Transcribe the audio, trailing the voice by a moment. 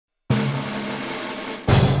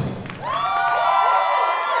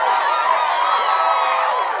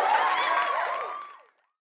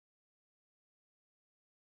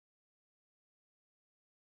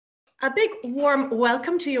A big warm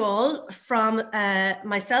welcome to you all from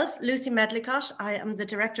myself, Lucy Medlicott. I am the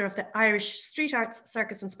director of the Irish Street Arts,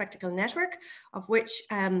 Circus and Spectacle Network, of which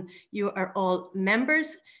you are all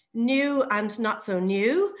members, new and not so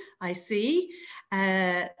new, I see.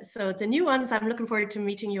 So the new ones, I'm looking forward to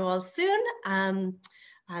meeting you all soon and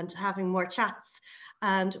having more chats.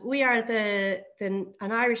 And we are an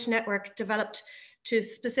Irish network developed to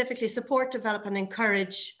specifically support, develop and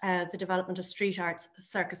encourage the development of street arts,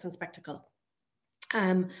 circus and spectacle.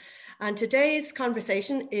 And today's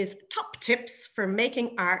conversation is top tips for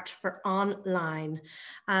making art for online.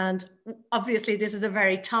 And obviously this is a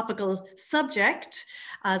very topical subject,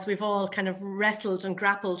 as we've all kind of wrestled and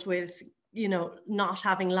grappled with, you know, not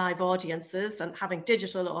having live audiences and having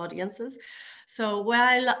digital audiences. So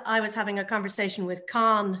while I was having a conversation with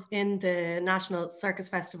Con in the National Circus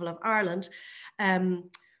Festival of Ireland,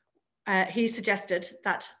 he suggested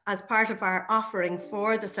that as part of our offering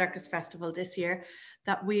for the Circus Festival this year,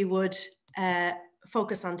 that we would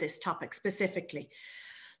focus on this topic specifically.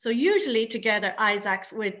 So usually together,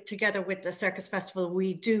 ISACS, together with the Circus Festival,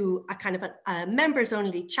 we do a kind of a members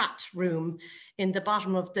only chat room in the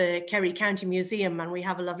bottom of the Kerry County Museum, and we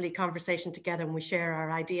have a lovely conversation together and we share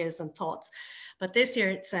our ideas and thoughts. But this year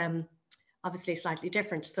it's obviously slightly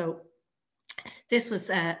different. So this was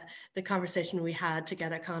the conversation we had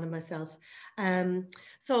together, Con and myself.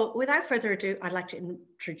 So without further ado, I'd like to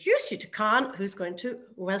introduce you to Con, who's going to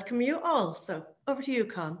welcome you all. So over to you,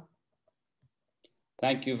 Con.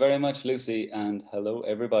 Thank you very much, Lucy, and hello,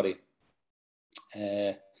 everybody.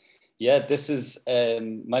 Yeah, this is,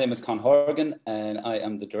 my name is Con Horgan, and I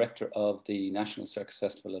am the director of the National Circus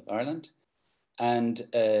Festival of Ireland. And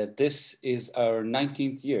this is our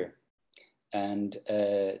 19th year. And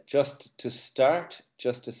just to start,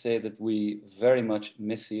 just to say that we very much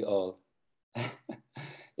miss you all.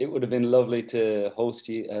 It would have been lovely to host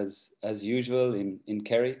you as usual in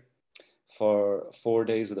Kerry for 4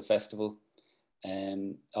 days of the festival.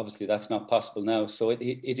 Obviously that's not possible now. So it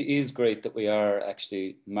is great that we are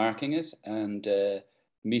actually marking it and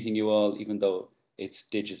meeting you all, even though it's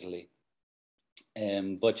digitally.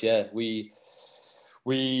 But yeah,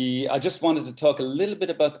 I just wanted to talk a little bit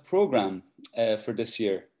about the program for this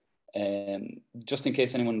year. Just in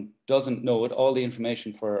case anyone doesn't know it, all the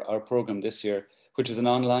information for our program this year, which is an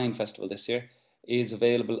online festival this year, is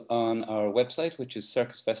available on our website, which is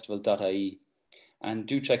circusfestival.ie. And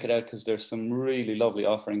do check it out because there's some really lovely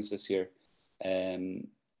offerings this year.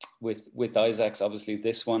 With ISACS, obviously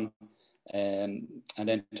this one. And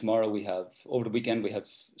then tomorrow over the weekend, we have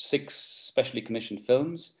 6 specially commissioned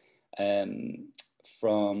films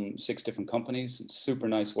from 6 different companies. It's super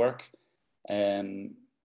nice work.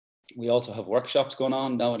 We also have workshops going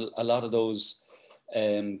on. Now, a lot of those,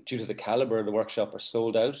 due to the caliber of the workshop, are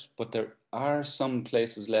sold out, but there are some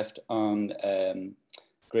places left on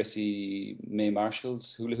Gracie May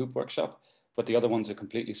Marshall's hula hoop workshop, but the other ones are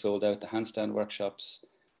completely sold out. The handstand workshops,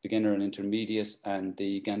 beginner and intermediate, and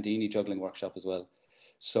the Gandini juggling workshop as well.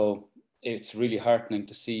 So it's really heartening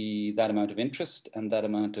to see that amount of interest and that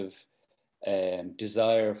amount of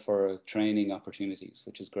desire for training opportunities,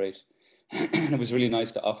 which is great. It was really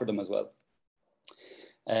nice to offer them as well.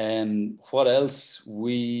 What else?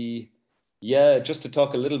 Just to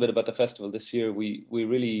talk a little bit about the festival this year, we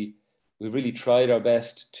really tried our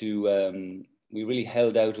best to, we really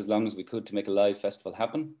held out as long as we could to make a live festival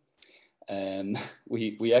happen.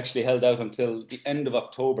 We actually held out until the end of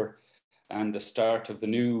October and the start of the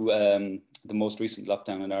new, the most recent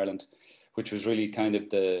lockdown in Ireland, which was really kind of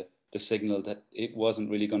the signal that it wasn't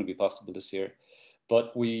really going to be possible this year.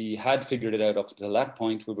 But we had figured it out up until that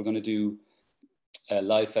point. We were going to do a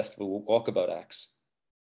live festival walkabout acts.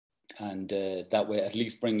 And that way at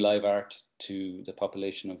least bring live art to the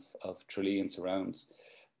population of Tralee and surrounds.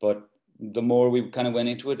 But the more we kind of went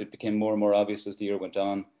into it, it became more and more obvious as the year went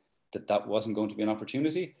on that wasn't going to be an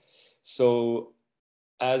opportunity. So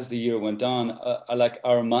as the year went on, like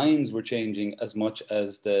our minds were changing as much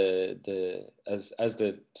as the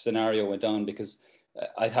scenario went on, because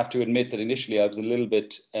I'd have to admit that initially I was a little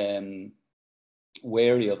bit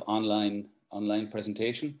wary of online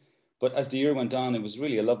presentation. But as the year went on, it was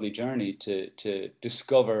really a lovely journey to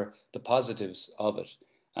discover the positives of it.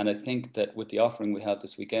 And I think that with the offering we have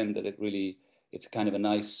this weekend, that it's kind of a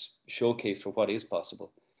nice showcase for what is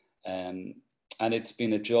possible. And it's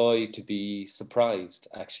been a joy to be surprised,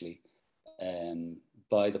 actually,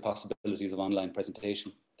 by the possibilities of online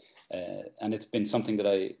presentation. And it's been something that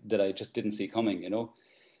I just didn't see coming, you know,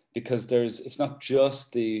 because it's not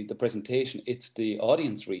just the presentation, it's the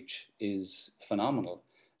audience reach is phenomenal.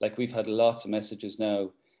 Like, we've had lots of messages now.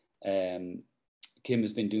 Kim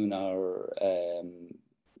has been doing our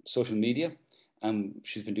social media, and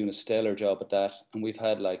she's been doing a stellar job at that. And we've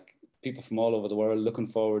had like people from all over the world looking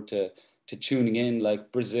forward to tuning in,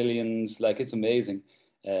 like Brazilians. Like, it's amazing.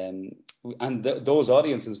 And those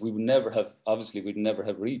audiences we would never have, obviously we'd never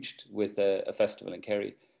have reached with a festival in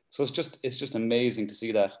Kerry. So it's just amazing to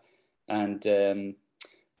see that. And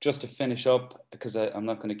just to finish up, because I'm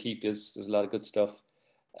not going to keep you, there's a lot of good stuff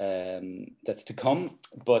that's to come.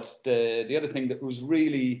 But the other thing that was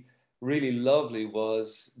really, really lovely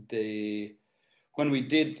was when we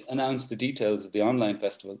did announce the details of the online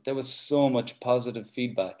festival, there was so much positive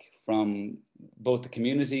feedback from both the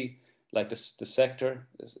community, like the sector,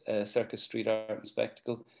 Circus, Street Art and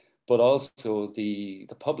Spectacle, but also the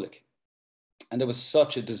public. And there was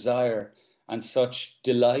such a desire and such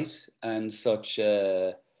delight and such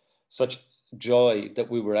joy that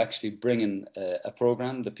we were actually bringing a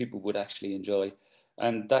program that people would actually enjoy.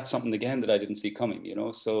 And that's something, again, that I didn't see coming, you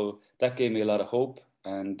know, so that gave me a lot of hope.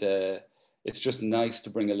 And it's just nice to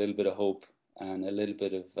bring a little bit of hope and a little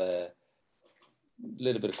bit of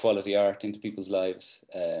quality art into people's lives.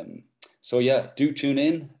 So yeah, do tune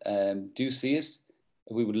in, do see it.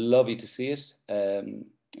 We would love you to see it.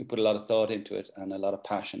 We put a lot of thought into it and a lot of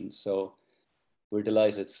passion. So we're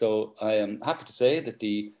delighted. So I am happy to say that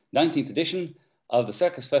the 19th edition of the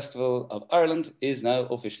Circus Festival of Ireland is now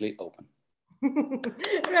officially open.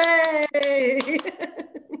 Hooray!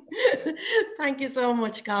 Thank you so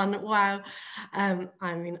much, Con. Wow. I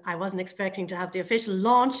mean, I wasn't expecting to have the official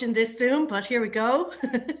launch in this Zoom, but here we go.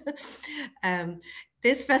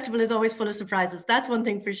 This festival is always full of surprises. That's one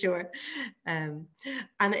thing for sure. And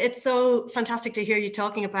it's so fantastic to hear you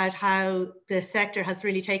talking about how the sector has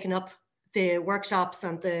really taken up the workshops,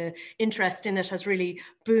 and the interest in it has really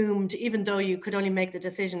boomed, even though you could only make the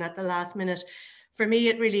decision at the last minute. For me,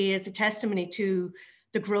 it really is a testimony to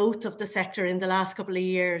the growth of the sector in the last couple of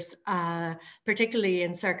years, particularly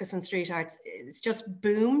in circus and street arts. It's just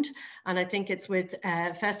boomed. And I think it's with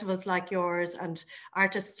festivals like yours and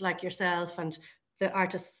artists like yourself and the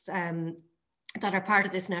artists that are part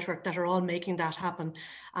of this network that are all making that happen.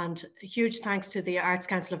 And huge thanks to the Arts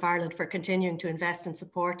Council of Ireland for continuing to invest and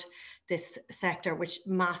support this sector, which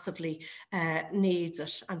massively needs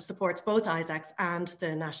it and supports both ISACS and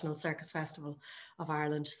the National Circus Festival of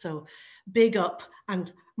Ireland. So big up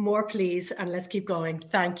and more please, and let's keep going.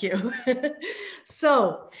 Thank you.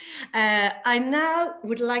 So I now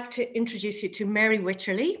would like to introduce you to Mary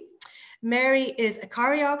Wycherley. Mary is a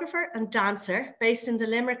choreographer and dancer based in the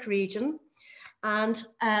Limerick region, and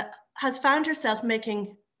has found herself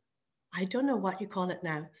making, I don't know what you call it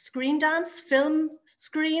now, screen dance, film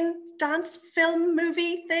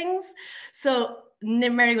movie things. So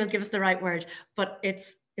Mary will give us the right word, but it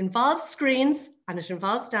involves screens and it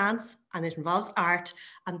involves dance and it involves art.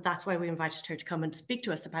 And that's why we invited her to come and speak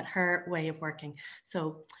to us about her way of working.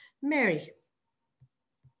 So Mary.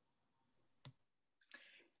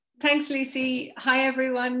 Thanks, Lucy. Hi,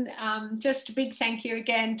 everyone. Just a big thank you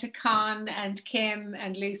again to Con and Kim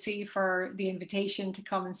and Lucy for the invitation to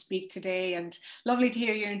come and speak today. And lovely to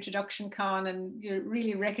hear your introduction, Con, and you're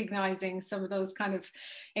really recognizing some of those kind of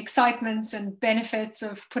excitements and benefits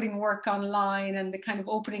of putting work online and the kind of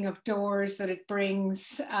opening of doors that it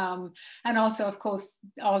brings. And also, of course,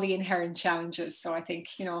 all the inherent challenges. So I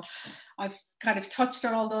think, you know, I've kind of touched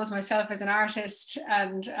on all those myself as an artist,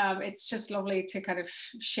 and it's just lovely to kind of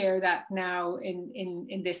share that now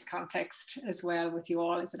in this context as well with you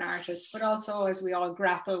all as an artist, but also as we all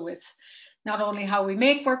grapple with not only how we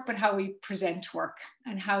make work, but how we present work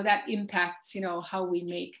and how that impacts, you know, how we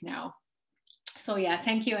make now. So yeah,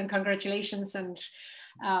 thank you and congratulations, and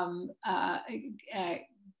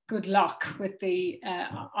good luck with the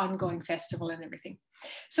ongoing festival and everything.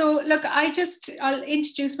 So look, I'll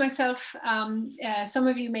introduce myself. Some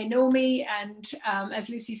of you may know me, and as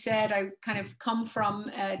Lucy said, I kind of come from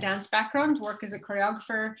a dance background, work as a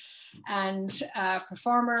choreographer and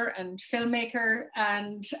performer and filmmaker.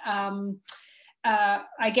 And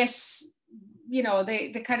I guess, you know,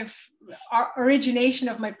 the kind of origination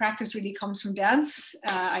of my practice really comes from dance.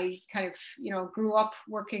 I kind of, you know, grew up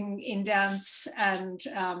working in dance and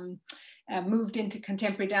moved into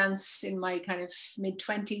contemporary dance in my kind of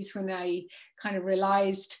mid-20s when I kind of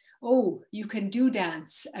realized, oh, you can do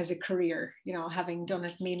dance as a career, you know, having done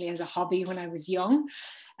it mainly as a hobby when I was young.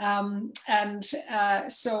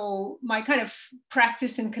 So my kind of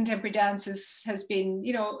practice in contemporary dance has been,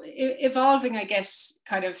 you know, evolving, I guess,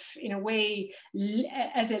 kind of in a way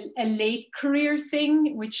as a late career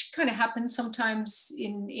thing, which kind of happens sometimes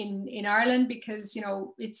in Ireland because, you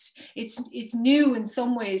know, it's new in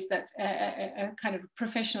some ways that a kind of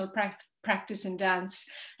professional practice in dance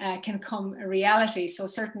can come a reality. So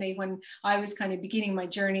certainly when I was kind of beginning my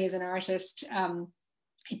journey as an artist,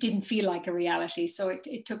 it didn't feel like a reality. So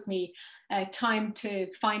it took me time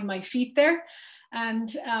to find my feet there.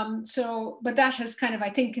 And but that has kind of, I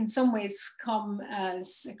think, in some ways come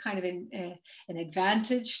as a kind of an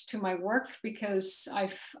advantage to my work, because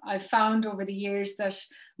I've found over the years that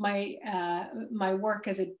my work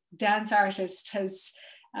as a dance artist has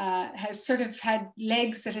sort of had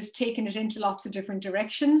legs that has taken it into lots of different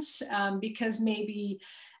directions, because maybe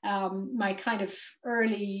my kind of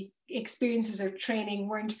early experiences of training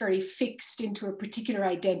weren't very fixed into a particular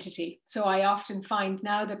identity. So I often find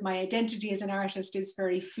now that my identity as an artist is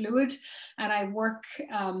very fluid, and I work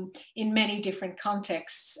in many different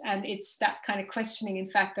contexts. And it's that kind of questioning, in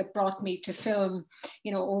fact, that brought me to film,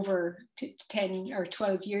 you know, over 10 or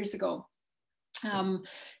 12 years ago.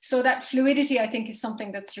 So that fluidity, I think, is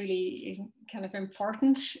something that's really kind of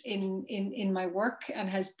important in my work, and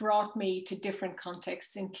has brought me to different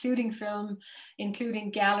contexts, including film, including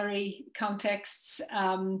gallery contexts,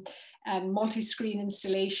 and multi-screen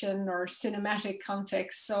installation or cinematic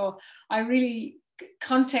context. So I really,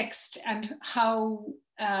 context and how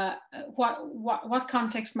what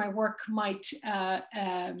context my work might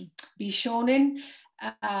be shown in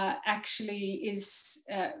actually is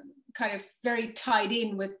kind of very tied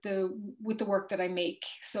in with the work that I make.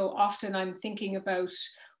 So often I'm thinking about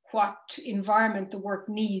what environment the work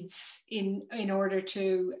needs in order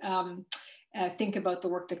to think about the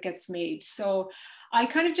work that gets made. So I'll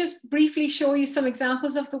kind of just briefly show you some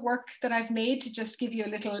examples of the work that I've made to just give you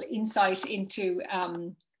a little insight into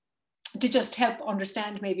to just help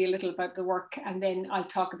understand maybe a little about the work, and then I'll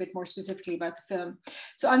talk a bit more specifically about the film.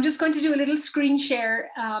 So I'm just going to do a little screen share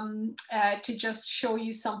to just show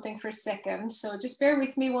you something for a second. So just bear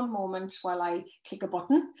with me one moment while I click a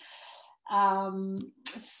button.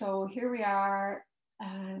 So here we are,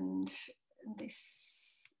 and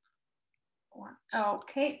this one.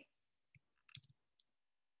 Okay.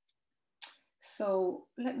 So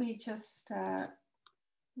let me just,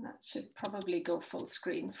 that should probably go full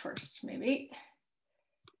screen first, maybe.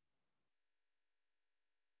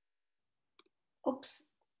 Oops.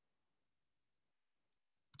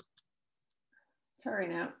 Sorry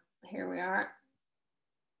now, here we are.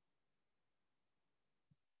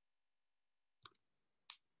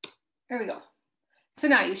 There we go. So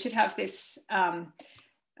now you should have this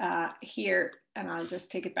here, and I'll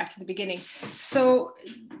just take it back to the beginning. So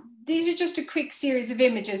these are just a quick series of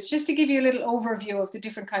images, just to give you a little overview of the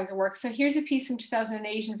different kinds of work. So here's a piece from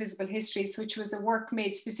 2008, Invisible Histories, which was a work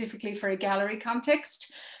made specifically for a gallery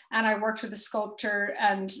context. And I worked with a sculptor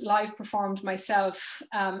and live performed myself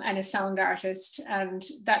and a sound artist. And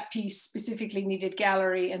that piece specifically needed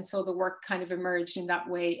gallery. And so the work kind of emerged in that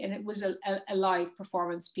way. And it was a live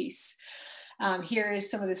performance piece. Here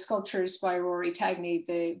is some of the sculptures by Rory Tagney,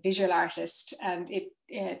 the visual artist, and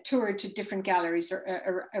it toured to different galleries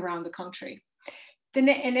around the country. The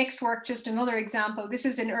next work, just another example, this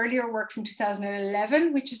is an earlier work from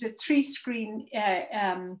 2011, which is a 3-screen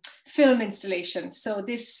film installation. So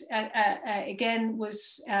this, again,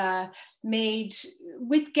 was made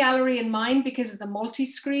with gallery in mind because of the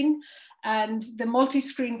multi-screen. And the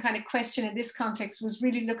multi-screen kind of question in this context was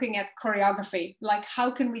really looking at choreography, like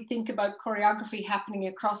how can we think about choreography happening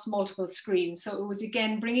across multiple screens? So it was,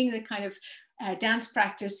 again, bringing the kind of dance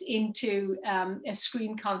practice into a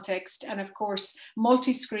screen context, and of course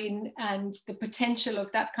multi-screen and the potential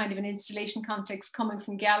of that kind of an installation context coming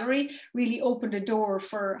from gallery really opened a door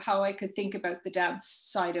for how I could think about the dance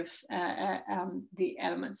side of the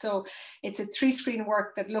element. So it's a 3-screen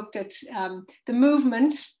work that looked at the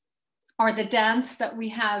movement or the dance that we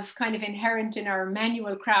have kind of inherent in our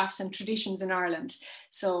manual crafts and traditions in Ireland.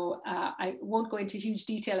 So I won't go into huge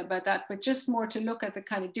detail about that, but just more to look at the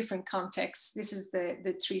kind of different contexts. This is the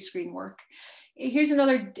 3-screen work. Here's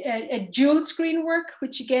another a dual screen work,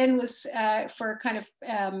 which again was for kind of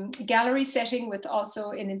gallery setting with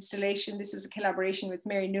also an installation. This was a collaboration with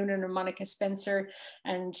Mary Noonan and Monica Spencer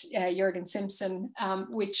and Jürgen Simpson,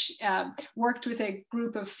 which worked with a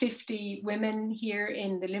group of 50 women here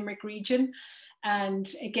in the Limerick region.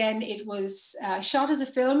 And again, it was shot as a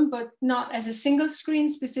film, but not as a single screen,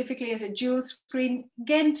 specifically as a dual screen,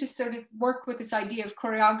 again, to sort of work with this idea of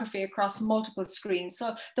choreography across multiple screens.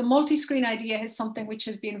 So the multi-screen idea is something which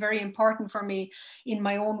has been very important for me in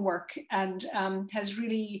my own work, and has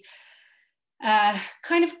really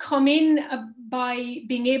kind of come in by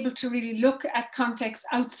being able to really look at context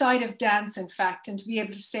outside of dance, in fact, and to be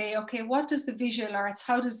able to say, okay, what does the visual arts,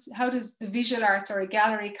 how does the visual arts or a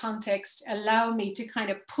gallery context allow me to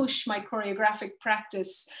kind of push my choreographic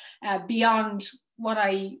practice beyond what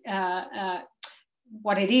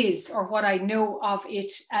it is or what I know of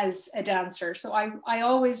it as a dancer. So I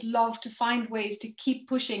always love to find ways to keep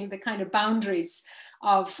pushing the kind of boundaries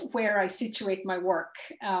of where I situate my work.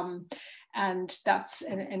 And that's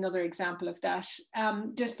another example of that.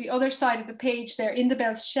 Just the other side of the page there, In the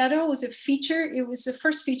Bell's Shadow was a feature. It was the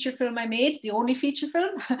first feature film I made, the only feature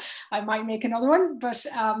film. I might make another one, but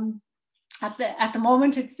at the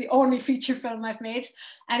moment, it's the only feature film I've made.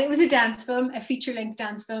 And it was a dance film, a feature-length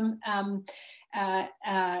dance film.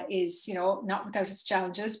 Is, you know, not without its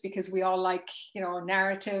challenges, because we all like, you know,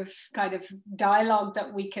 narrative kind of dialogue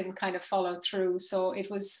that we can kind of follow through. So it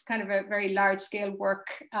was kind of a very large scale work,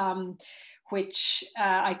 which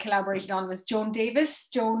I collaborated on with Joan Davis.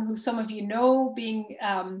 Joan, who some of you know, being,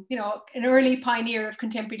 you know, an early pioneer of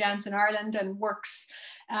contemporary dance in Ireland, and works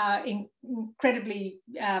incredibly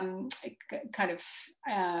kind of,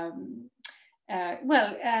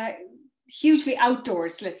 hugely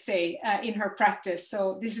outdoors, let's say, in her practice.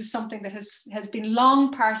 So this is something that has been long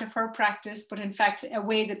part of her practice, but in fact, a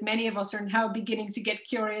way that many of us are now beginning to get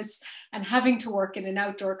curious and having to work in an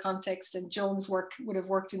outdoor context. And Joan's work would have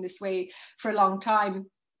worked in this way for a long time.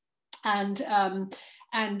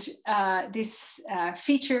 And this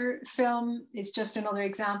feature film is just another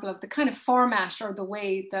example of the kind of format or the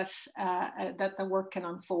way that that the work can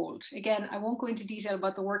unfold. Again, I won't go into detail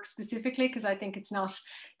about the work specifically, because I think it's not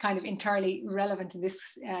kind of entirely relevant in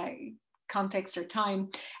this context or time.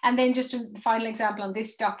 And then just a final example on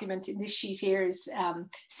this document, in this sheet here, is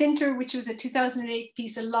Sinter, which was a 2008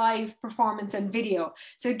 piece of live performance and video.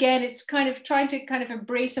 So again, it's kind of trying to kind of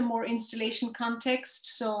embrace a more installation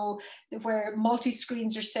context, so where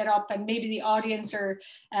multi-screens are set up and maybe the audience are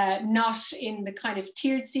not in the kind of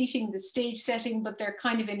tiered seating, the stage setting, but they're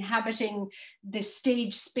kind of inhabiting the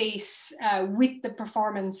stage space with the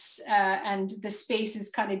performance, and the space is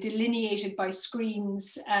kind of delineated by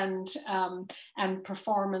screens and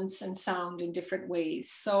performance and sound in different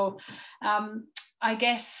ways. So I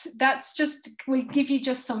guess that's just, we'll give you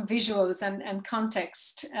just some visuals and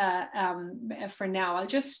context for now. I'll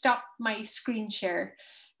just stop my screen share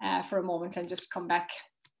for a moment and just come back.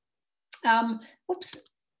 Oops,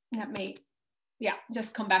 let me, yeah,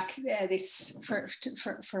 just come back this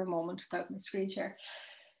for a moment without my screen share.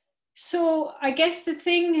 So I guess the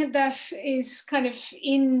thing that is kind of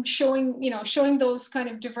in showing, you know, showing those kind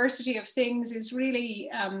of diversity of things is really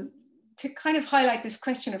to kind of highlight this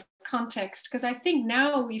question of context, because I think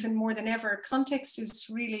now even more than ever, context is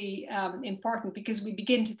really important, because we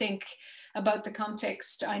begin to think about the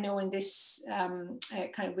context. I know in this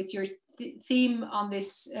kind of with your theme on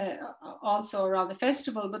this also around the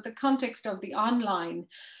festival, but the context of the online.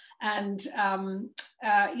 And,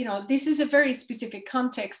 you know, this is a very specific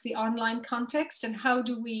context, the online context, and how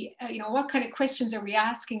do we, you know, what kind of questions are we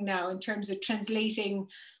asking now in terms of translating,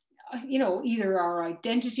 you know, either our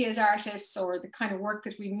identity as artists or the kind of work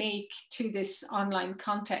that we make to this online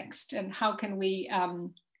context, and how can we,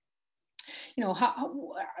 you know,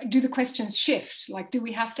 how do the questions shift? Like, do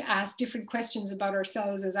we have to ask different questions about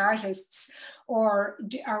ourselves as artists, or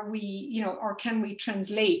are we, you know, or can we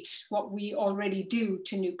translate what we already do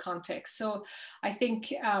to new contexts? So I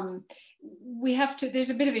think we have to,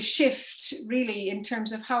 there's a bit of a shift really in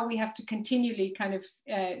terms of how we have to continually kind of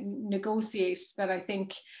negotiate that. I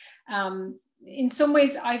think in some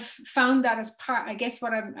ways I've found that as part, I guess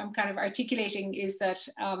what I'm kind of articulating is that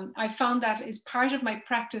I found that is part of my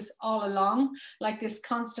practice all along, like this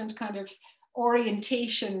constant kind of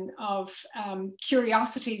orientation of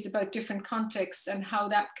curiosities about different contexts and how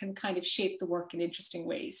that can kind of shape the work in interesting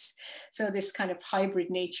ways. So this kind of hybrid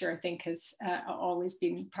nature, I think, has always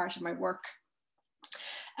been part of my work.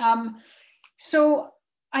 So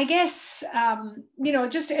I guess, you know,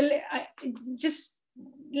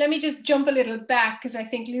 let me just jump a little back, because I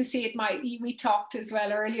think, Lucy, we talked as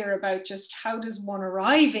well earlier about just how does one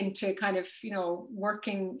arrive into kind of, you know,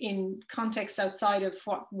 working in contexts outside of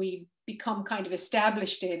what we become kind of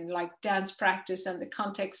established in, like dance practice and the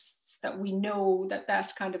contexts that we know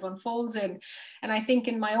that kind of unfolds in. And I think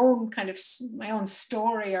in my own kind of, my own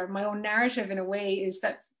story or my own narrative in a way is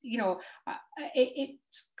that, you know,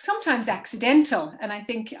 it's sometimes accidental. And I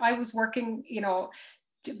think I was working, you know,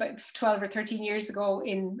 about 12 or 13 years ago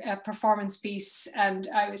in a performance piece, and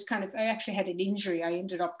I actually had an injury. I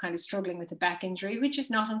ended up kind of struggling with a back injury, which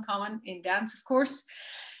is not uncommon in dance, of course.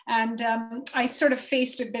 And I sort of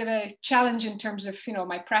faced a bit of a challenge in terms of, you know,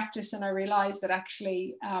 my practice, and I realized that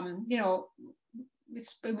actually, you know,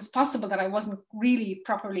 it was possible that I wasn't really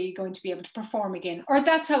properly going to be able to perform again, or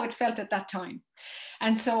that's how it felt at that time.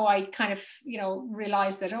 And so I kind of,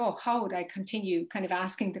 realized that, oh, how would I continue kind of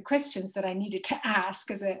asking the questions that I needed to ask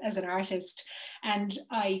as an artist? And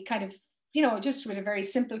I kind of, just with a very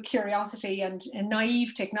simple curiosity and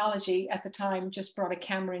naive technology at the time, just brought a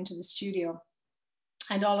camera into the studio.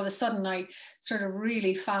 And all of a sudden, I sort of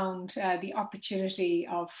really found the opportunity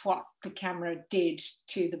of what the camera did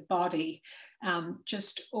to the body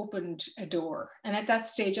just opened a door. And at that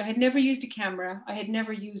stage, I had never used a camera. I had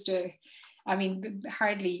never used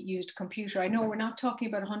hardly used a computer. I know we're not talking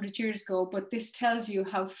about 100 years ago, but this tells you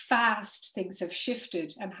how fast things have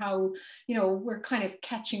shifted and how, we're kind of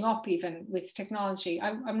catching up even with technology.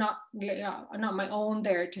 I'm not my own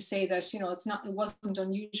there to say that, it wasn't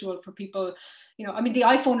unusual for people, the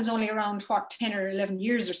iPhone is only around 10 or 11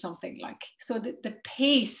 years or something like. So the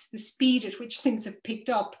pace, the speed at which things have picked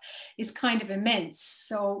up is kind of immense.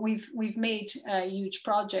 So we've made a huge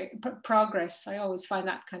progress. I always find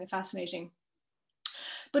that kind of fascinating.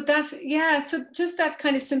 But so just that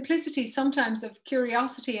kind of simplicity sometimes of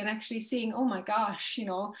curiosity and actually seeing, oh my gosh,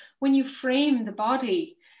 when you frame the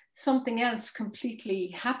body, something else completely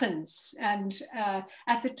happens. And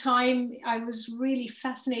at the time, I was really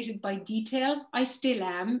fascinated by detail. I still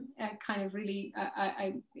am kind of really,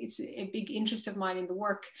 it's a big interest of mine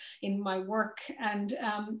in my work. And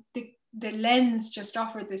the lens just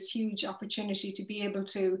offered this huge opportunity to be able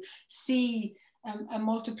to see a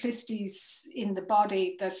multiplicities in the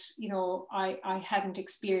body that I hadn't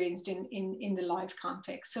experienced in the live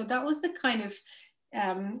context. So that was the kind of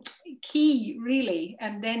key, really.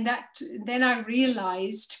 And then I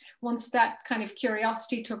realized, once that kind of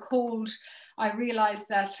curiosity took hold, I realized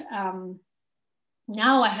that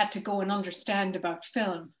now I had to go and understand about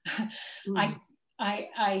film.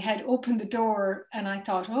 I had opened the door and I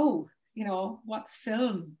thought, oh, what's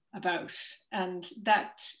film about? And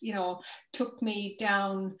that, took me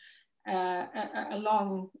down a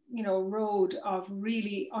long, road of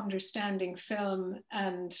really understanding film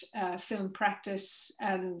and film practice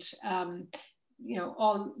and,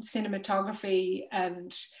 all cinematography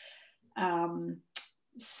and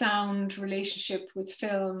sound relationship with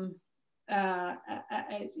film,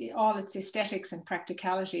 all its aesthetics and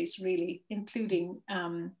practicalities, really, including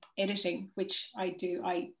editing, which I do.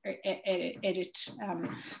 I edit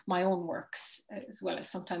my own works, as well as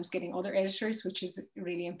sometimes getting other editors, which is a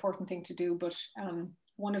really important thing to do. But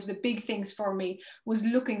one of the big things for me was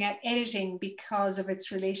looking at editing because of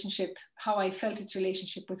its relationship, how I felt its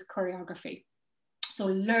relationship with choreography. So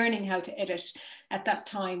learning how to edit at that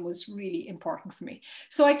time was really important for me.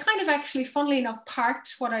 So I kind of actually, funnily enough,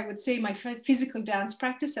 parked what I would say my physical dance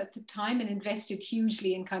practice at the time and invested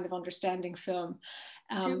hugely in kind of understanding film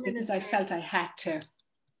because I felt I had to.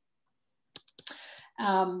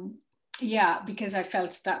 Because I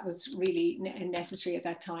felt that was really necessary at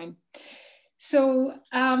that time. So,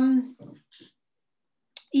 I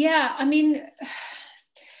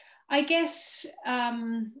guess, I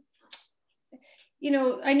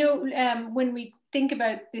know when we think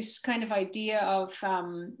about this kind of idea of,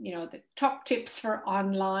 the top tips for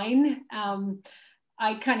online, I'm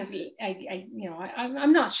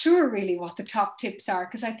not sure really what the top tips are,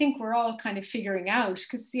 because I think we're all kind of figuring out,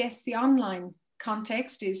 because yes, the online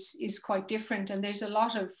context is quite different, and there's a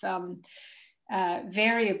lot of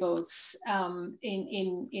variables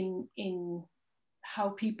in how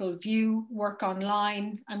people view work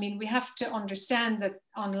online. I mean, we have to understand that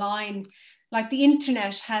online, like the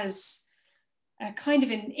internet, has a kind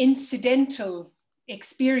of an incidental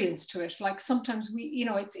experience to it. Like sometimes we,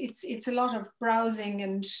 it's a lot of browsing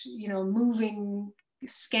and, moving,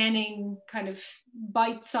 scanning, kind of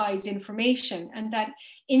bite-sized information. And that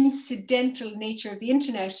incidental nature of the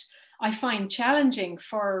internet, I find challenging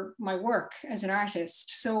for my work as an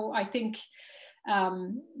artist. So I think,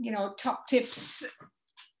 top tips,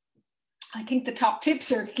 I think the top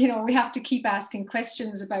tips are, we have to keep asking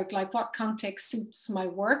questions about like what context suits my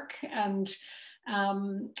work, and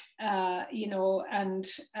and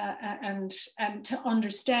to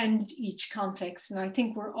understand each context. And I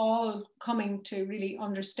think we're all coming to really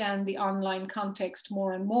understand the online context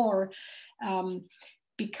more and more,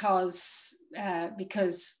 because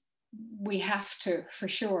we have to, for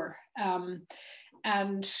sure.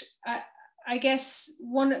 I guess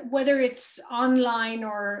whether it's online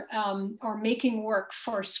or making work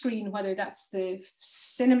for screen, whether that's the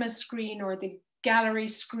cinema screen or the gallery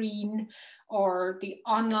screen or the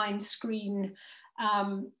online screen,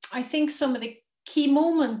 I think some of the key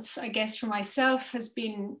moments, I guess, for myself has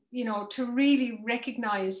been, to really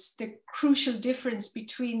recognize the crucial difference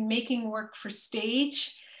between making work for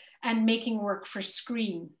stage and making work for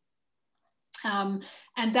screen. And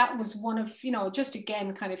that was one of, you know, just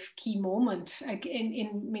again, kind of key moment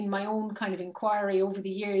in my own kind of inquiry over the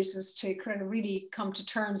years, was to kind of really come to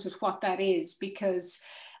terms with what that is, because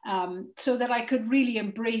so that I could really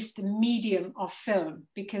embrace the medium of film,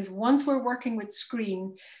 because once we're working with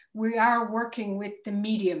screen, we are working with the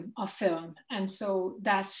medium of film. And so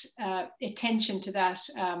that attention to that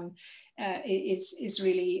is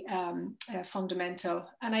really fundamental.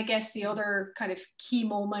 And I guess the other kind of key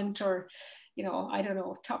moment, or, you know, I don't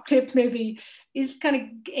know, top tip maybe, is kind of,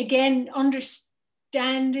 again,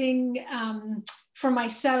 understanding for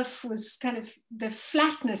myself was kind of the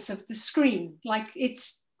flatness of the screen. Like,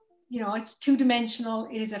 it's, you know, it's two-dimensional,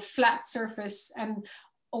 it is a flat surface, and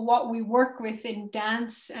what we work with in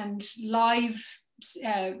dance and live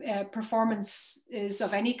performances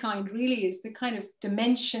of any kind really is the kind of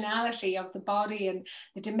dimensionality of the body and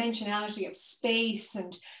the dimensionality of space,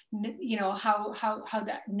 and, you know, how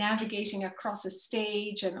that navigating across a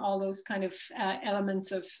stage and all those kind of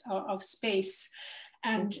elements of space.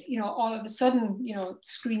 And, you know, all of a sudden, you know,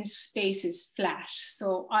 screen space is flat.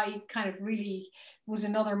 So I kind of really was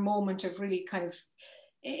another moment of really kind of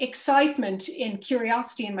excitement and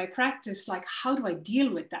curiosity in my practice, like, how do I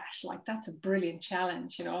deal with that? Like, that's a brilliant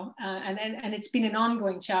challenge, you know, and it's been an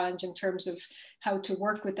ongoing challenge in terms of how to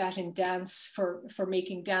work with that in dance for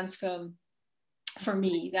making dance film for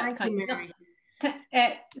me. That kind of.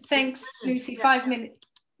 Thanks, Lucy. 5 minutes.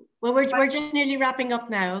 Well, we're just nearly wrapping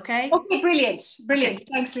up now, okay? Okay, brilliant.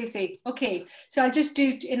 Thanks, Lucy. Okay, so I'll just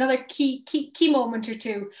do another key moment or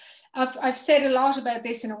two. I've said a lot about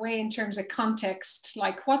this in a way in terms of context,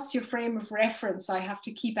 like, what's your frame of reference? I have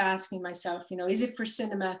to keep asking myself, you know, is it for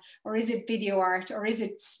cinema, or is it video art, or is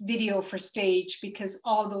it video for stage? Because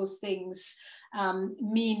all those things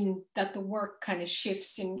mean that the work kind of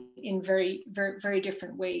shifts in very, very, very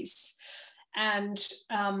different ways. And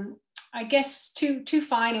I guess two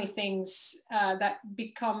final things that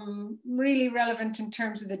become really relevant in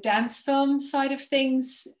terms of the dance film side of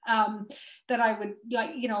things, that I would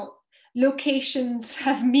like, you know, locations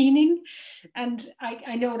have meaning. And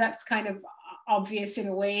I know that's kind of obvious in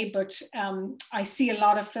a way, but I see a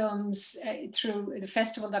lot of films through the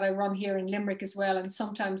festival that I run here in Limerick as well. And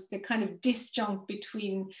sometimes the kind of disjunct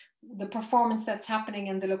between the performance that's happening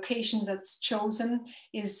and the location that's chosen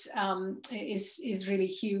is really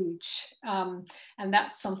huge. And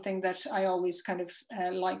that's something that I always kind of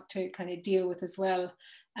like to kind of deal with as well.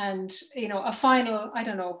 And, you know, a final, I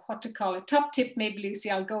don't know what to call it, top tip maybe, Lucy,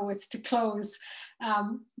 I'll go with to close.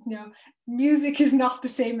 You know, music is not the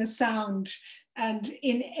same as sound. And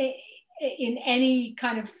in any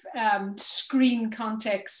kind of screen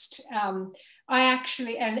context, I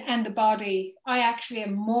actually, and the body, I actually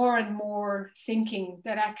am more and more thinking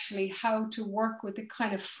that actually how to work with the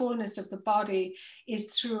kind of fullness of the body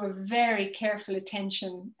is through a very careful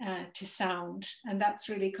attention to sound. And that's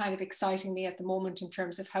really kind of exciting me at the moment in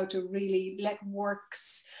terms of how to really let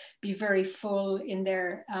works be very full in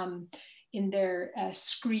their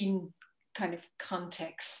screen kind of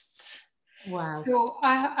contexts. Wow. So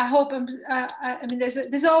I hope I mean,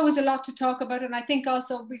 there's always a lot to talk about, and I think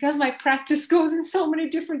also because my practice goes in so many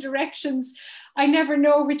different directions, I never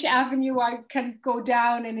know which avenue I can go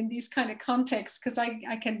down, and in these kind of contexts, because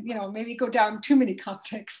I can, you know, maybe go down too many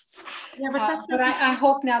contexts. Yeah, but I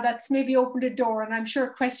hope now that's maybe opened a door, and I'm sure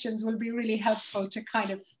questions will be really helpful to kind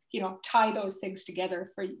of, you know, tie those things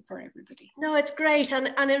together for everybody. No, it's great.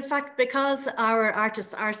 And in fact, because our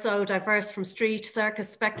artists are so diverse, from street, circus,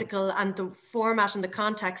 spectacle, and the format and the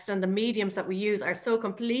context and the mediums that we use are so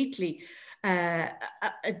completely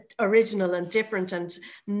original and different, and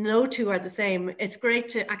no two are the same. It's great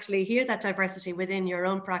to actually hear that diversity within your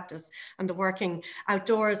own practice, and the working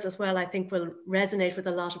outdoors as well, I think will resonate with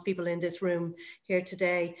a lot of people in this room here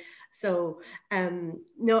today. So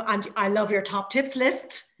no, and I love your top tips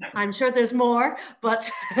list. I'm sure there's more, but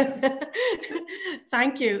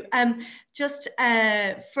thank you. Just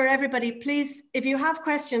for everybody, please, if you have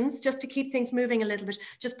questions, just to keep things moving a little bit,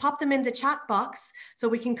 just pop them in the chat box so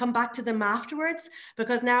we can come back to them afterwards,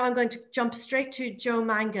 because now I'm going to jump straight to Joe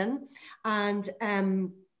Mangan. And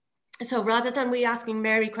so rather than we asking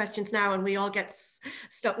Mary questions now and we all get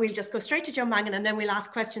stuck, we'll just go straight to Joe Mangan, and then we'll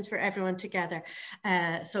ask questions for everyone together.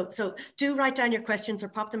 So do write down your questions or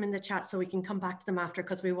pop them in the chat so we can come back to them after,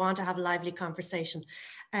 because we want to have a lively conversation.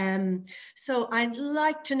 So I'd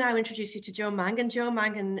like to now introduce you to Joe Mangan. Joe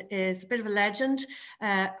Mangan is a bit of a legend,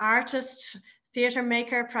 artist, theatre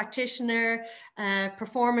maker, practitioner,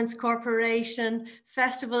 performance corporation,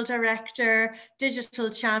 festival director, digital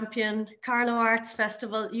champion, Carlow Arts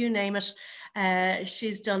Festival, you name it,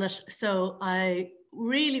 she's done it. So I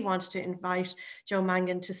really wanted to invite Jo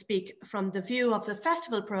Mangan to speak from the view of the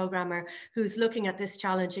festival programmer who's looking at this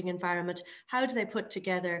challenging environment. How do they put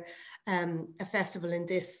together a festival in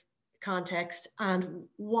this context, and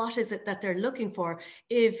what is it that they're looking for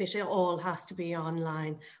if it all has to be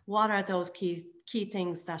online? What are those key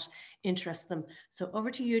things that interest them? So over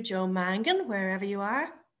to you, Jo Mangan, wherever you are.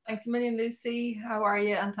 Thanks a million, Lucy. How are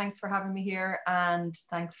you? And thanks for having me here, and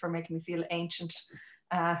thanks for making me feel ancient.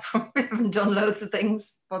 We haven't done loads of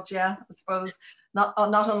things, but yeah, I suppose not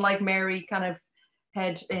unlike Mary, kind of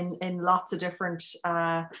head in lots of different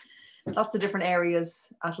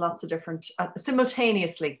areas at lots of different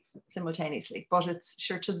simultaneously. But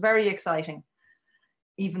it's very exciting,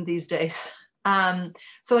 even these days.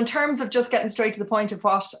 So in terms of just getting straight to the point of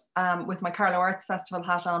what, with my Carlow Arts Festival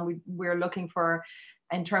hat on, we're looking for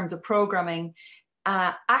in terms of programming.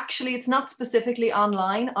 Actually, it's not specifically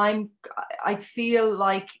online. I feel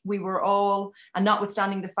like we were all, and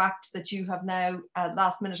notwithstanding the fact that you have now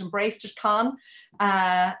last minute embraced it, Con,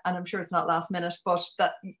 and I'm sure it's not last minute, but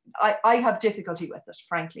that I have difficulty with it,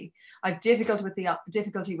 frankly. I've difficulty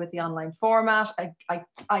with the online format.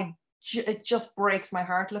 It just breaks my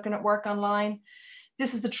heart looking at work online.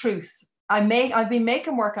 This is the truth. I've been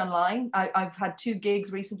making work online. I've had 2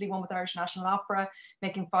 gigs recently, one with Irish National Opera,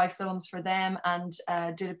 making 5 films for them, and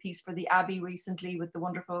did a piece for the Abbey recently with the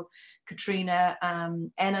wonderful Katrina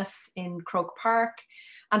Ennis in Croke Park.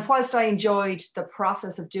 And whilst I enjoyed the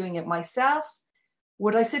process of doing it myself,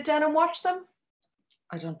 would I sit down and watch them?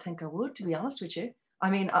 I don't think I would, to be honest with you. I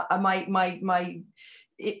mean, my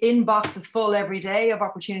inbox is full every day of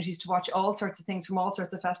opportunities to watch all sorts of things from all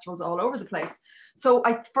sorts of festivals all over the place. So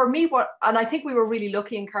I think we were really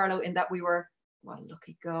lucky in Carlow in that we were, well,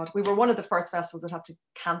 lucky God, we were one of the first festivals that had to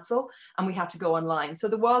cancel and we had to go online. So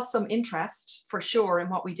there was some interest for sure in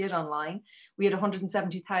what we did online. We had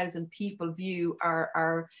 170,000 people view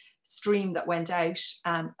our stream that went out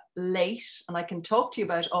late. And I can talk to you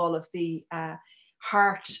about all of the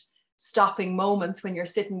heart-stopping moments when you're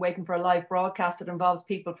sitting waiting for a live broadcast that involves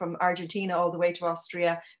people from Argentina all the way to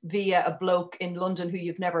Austria via a bloke in London who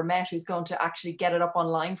you've never met who's going to actually get it up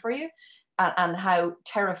online for you, and how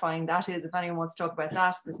terrifying that is. If anyone wants to talk about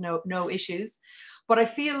that, there's no issues. But I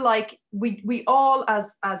feel like we all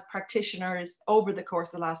as practitioners over the course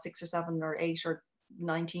of the last 6 or 7 or 8 or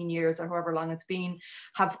 19 years or however long it's been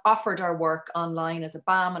have offered our work online as a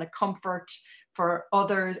balm and a comfort for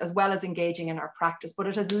others, as well as engaging in our practice, but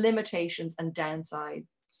it has limitations and downsides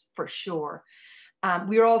for sure.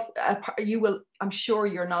 We're all, I'm sure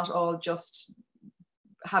you're not all just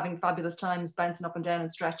having fabulous times bouncing up and down and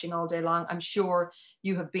stretching all day long. I'm sure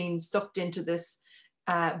you have been sucked into this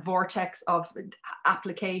vortex of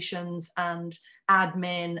applications and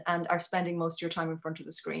admin and are spending most of your time in front of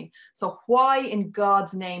the screen. So why in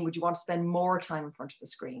God's name would you want to spend more time in front of the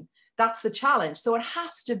screen? That's the challenge. So it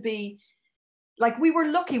has to be, like, we were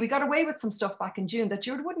lucky, we got away with some stuff back in June that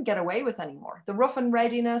you wouldn't get away with anymore. The rough and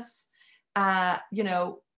readiness, you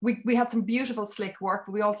know, we had some beautiful slick work,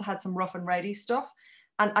 but we also had some rough and ready stuff.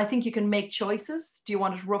 And I think you can make choices. Do you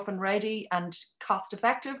want it rough and ready and cost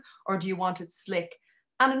effective, or do you want it slick?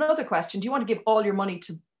 And another question, do you want to give all your money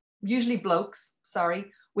to usually blokes,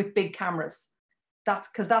 with big cameras? That's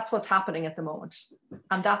what's happening at the moment.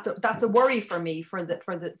 And that's a worry for me for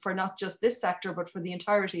not just this sector, but for the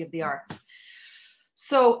entirety of the arts.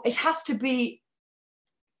 So it has to be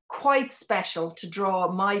quite special to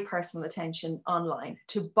draw my personal attention online,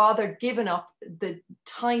 to bother giving up the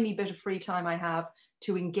tiny bit of free time I have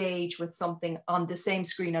to engage with something on the same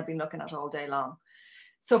screen I've been looking at all day long.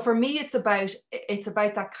 So for me, it's about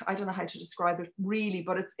that, I don't know how to describe it really,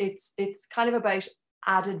 but it's kind of about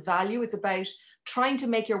added value. It's about trying to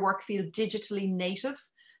make your work feel digitally native.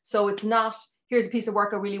 So it's not, here's a piece of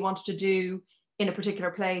work I really wanted to do in a particular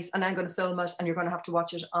place, and I'm going to film it and you're going to have to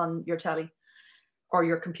watch it on your telly or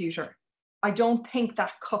your computer. I don't think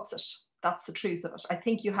that cuts it. That's the truth of it. I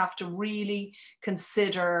think you have to really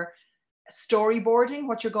consider storyboarding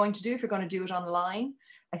what you're going to do if you're going to do it online.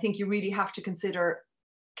 I think you really have to consider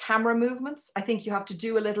camera movements. I think you have to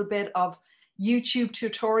do a little bit of YouTube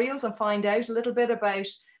tutorials and find out a little bit about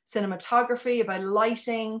cinematography, about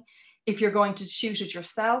lighting, if you're going to shoot it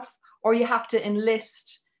yourself, or you have to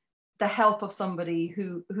enlist the help of somebody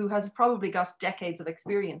who has probably got decades of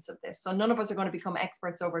experience of this. So none of us are going to become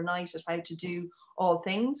experts overnight at how to do all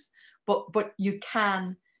things, but you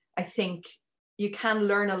can, I think, you can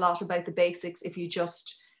learn a lot about the basics if you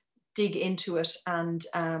just dig into it and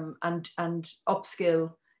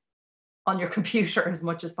upskill on your computer as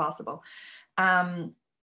much as possible. I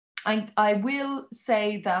will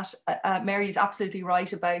say that Mary is absolutely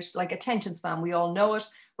right about, like, attention span. We all know it.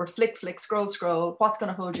 We're flick, flick, scroll, scroll. What's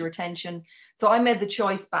going to hold your attention? So I made the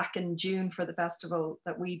choice back in June for the festival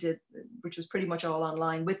that we did, which was pretty much all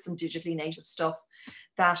online with some digitally native stuff,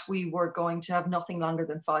 that we were going to have nothing longer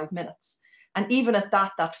than 5 minutes. And even at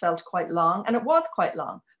that, that felt quite long, and it was quite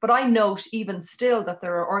long. But I note even still that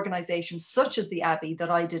there are organizations such as the Abbey that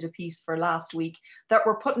I did a piece for last week that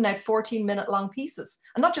were putting out 14-minute long pieces,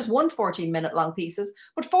 and not just one 14-minute long pieces,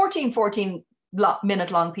 but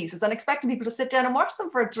 14-minute long pieces, and expecting people to sit down and watch them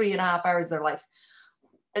for 3.5 hours of their life.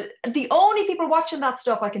 The only people watching that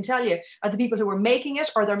stuff, I can tell you, are the people who are making it,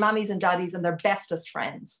 or their mammies and daddies and their bestest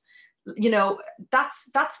friends. You know,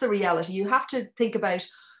 that's the reality. You have to think about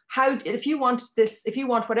how, if you want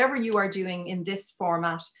whatever you are doing in this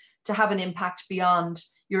format to have an impact beyond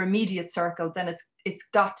your immediate circle, then it's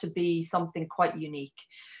got to be something quite unique.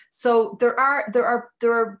 So there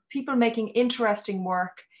are people making interesting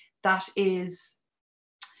work that is,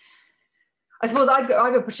 I suppose I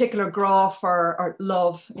have a particular graw for, or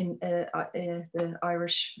love in the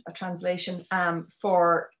Irish translation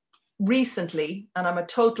for recently, and I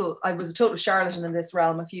was a total charlatan in this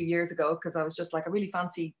realm a few years ago, because I was just like, I really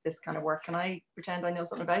fancy this kind of work. Can I pretend I know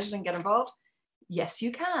something about it and get involved? Yes,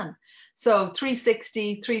 you can. So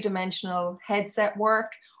 360, three-dimensional headset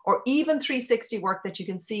work, or even 360 work that you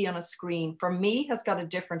can see on a screen, for me has got a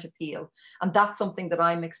different appeal. And that's something that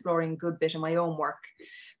I'm exploring a good bit in my own work.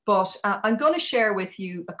 But I'm going to share with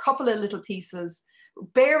you a couple of little pieces,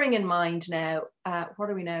 bearing in mind now, what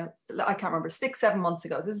are we now? I can't remember, 6-7 months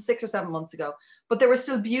ago. This is 6 or 7 months ago. But there were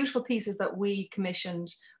still beautiful pieces that we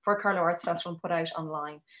commissioned for Carlow Arts Festival and put out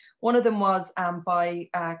online. One of them was by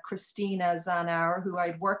Christina Zanauer, who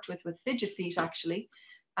I'd worked with Fidget Feet, actually,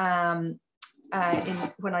 when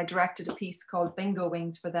I directed a piece called Bingo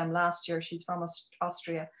Wings for them last year. She's from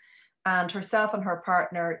Austria. And herself and her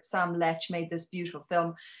partner, Sam Lech, made this beautiful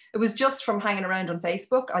film. It was just from hanging around on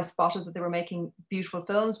Facebook. I spotted that they were making beautiful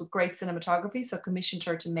films with great cinematography, so commissioned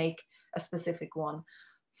her to make a specific one.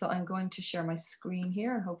 So I'm going to share my screen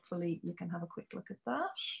here, and hopefully you can have a quick look at that.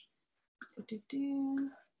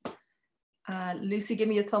 Lucy, give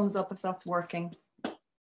me a thumbs up if that's working.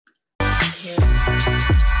 Here.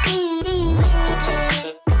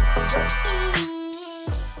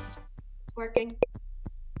 It's working.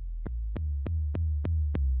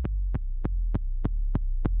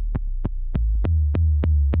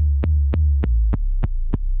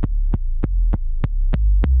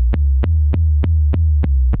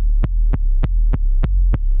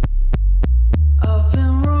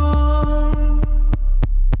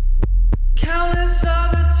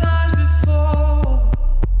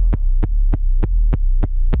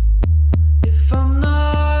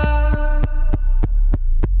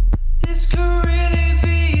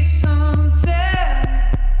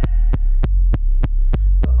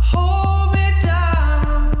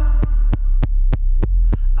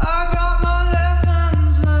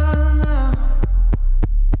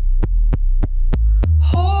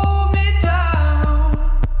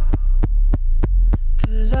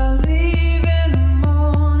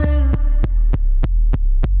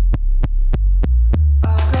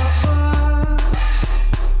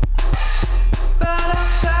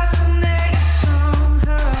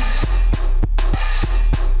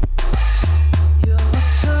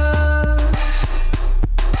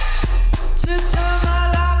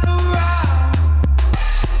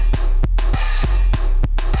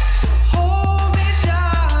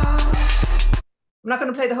 I'm not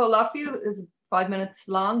going to play the whole lot for you. It's 5 minutes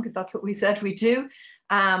long because that's what we said we do.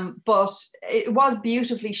 But it was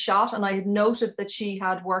beautifully shot, and I had noted that she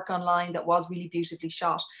had work online that was really beautifully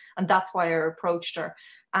shot, and that's why I approached her.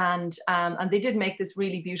 And they did make this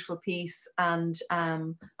really beautiful piece, and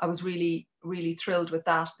I was really, really thrilled with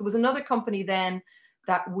that. There was another company then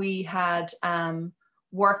that we had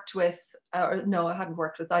worked with, or no, I hadn't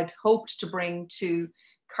worked with. I'd hoped to bring to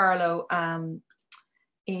Carlow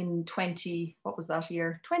in 2020,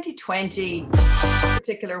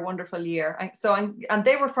 particular wonderful year. And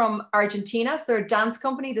they were from Argentina. So they're a dance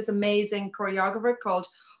company, this amazing choreographer called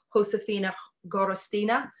Josefina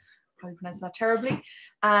Gorostina. Probably pronounced that terribly.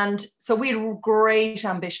 And so we had great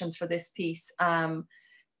ambitions for this piece. I'll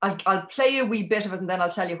play a wee bit of it and then I'll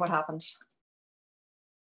tell you what happened.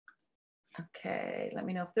 Okay, let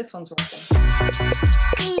me know if this one's working.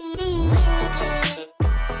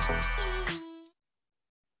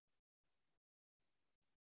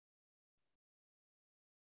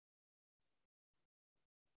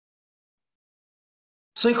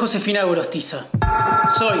 Soy Josefina Gorostiza.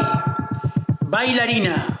 Soy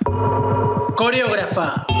bailarina,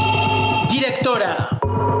 coreógrafa, directora,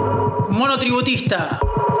 monotributista,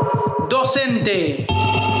 docente,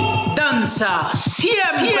 danza. danza,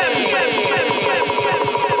 siempre.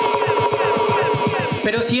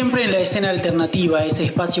 Pero siempre en la escena alternativa, ese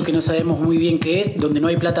espacio que no sabemos muy bien qué es, donde no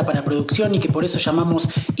hay plata para producción y que por eso llamamos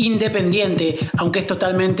independiente, aunque es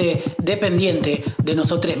totalmente dependiente de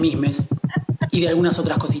nosotros mismos y de algunas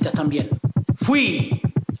otras cositas también. Fui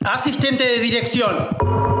asistente de dirección,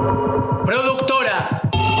 productora,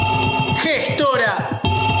 gestora,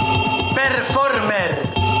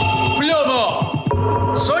 performer,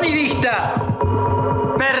 plomo, sonidista,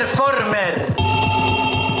 performer,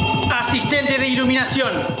 asistente de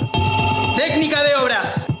iluminación, técnica de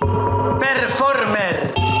obras,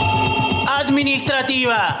 performer,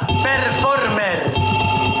 administrativa, performer,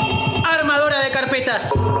 armadora de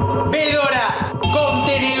carpetas, vedora,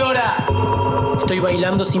 contenedora. Estoy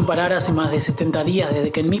bailando sin parar hace más de 70 días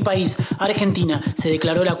desde que en mi país, Argentina, se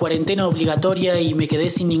declaró la cuarentena obligatoria y me quedé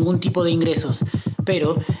sin ningún tipo de ingresos.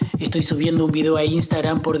 Pero estoy subiendo un video a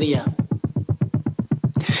Instagram por día.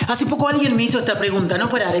 Hace poco alguien me hizo esta pregunta: ¿no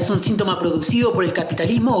parar es un síntoma producido por el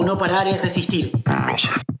capitalismo o no parar es resistir?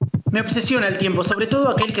 Me obsesiona el tiempo, sobre todo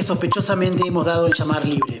aquel que sospechosamente hemos dado en llamar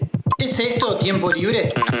libre. ¿Es esto tiempo libre?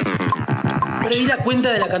 Perdí la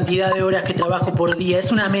cuenta de la cantidad de horas que trabajo por día.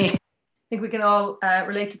 Es una mezcla. I think we can all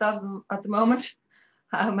relate to that at the moment.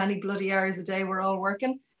 How many bloody hours a day we're all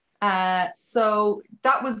working. So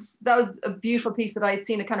that was a beautiful piece that I had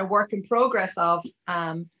seen a kind of work in progress of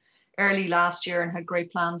early last year and had great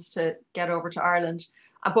plans to get over to Ireland,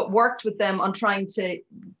 but worked with them on trying to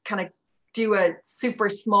kind of do a super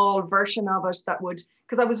small version of it that would,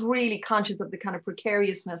 because I was really conscious of the kind of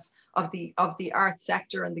precariousness of the art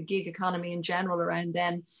sector and the gig economy in general around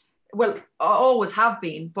then. Well, I always have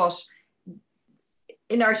been, but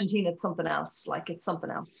in Argentina, it's something else.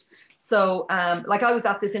 So like I was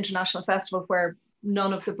at this international festival where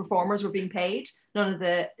none of the performers were being paid.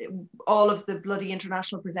 All of the bloody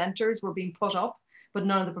international presenters were being put up, but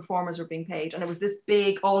none of the performers were being paid. And it was this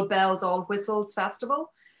big all bells, all whistles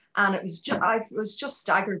festival. And it was I was just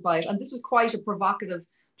staggered by it. And this was quite a provocative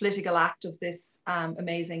political act of this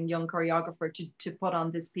amazing young choreographer to put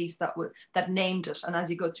on this piece that named it. And as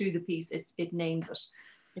you go through the piece, it names it.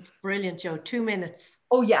 It's brilliant, Joe. 2 minutes.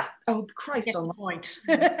 Oh yeah. Oh Christ! On point.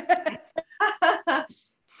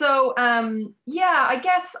 So yeah, I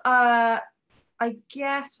guess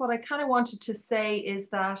what I kind of wanted to say is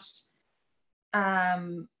that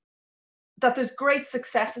that there's great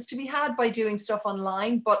successes to be had by doing stuff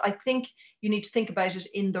online, but I think you need to think about it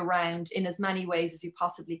in the round in as many ways as you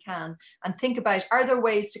possibly can, and think about, are there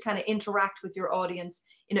ways to kind of interact with your audience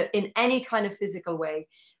in any kind of physical way,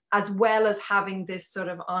 as well as having this sort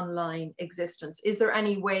of online existence? Is there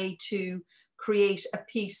any way to create a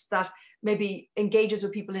piece that maybe engages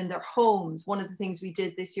with people in their homes? One of the things we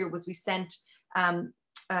did this year was we sent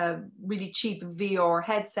really cheap VR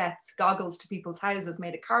headsets, goggles to people's houses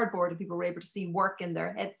made of cardboard, and people were able to see work in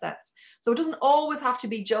their headsets. So it doesn't always have to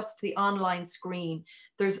be just the online screen.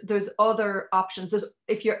 There's other options.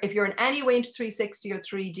 If you're in any way into 360 or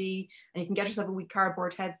 3D and you can get yourself a wee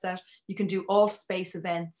cardboard headset, you can do alt space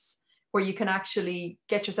events where you can actually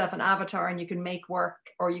get yourself an avatar and you can make work,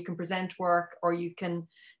 or you can present work, or you can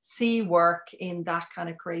see work in that kind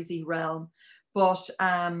of crazy realm. But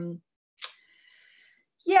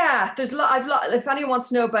yeah, there's a lot. If anyone wants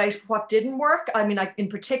to know about what didn't work, I mean, in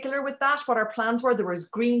particular with that, what our plans were, there was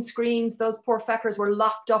green screens. Those poor feckers were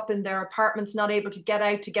locked up in their apartments, not able to get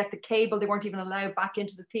out to get the cable. They weren't even allowed back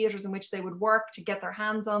into the theaters in which they would work to get their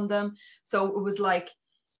hands on them. So it was like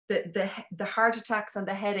the heart attacks and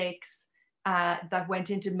the headaches that went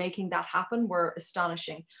into making that happen were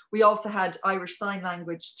astonishing. We also had Irish Sign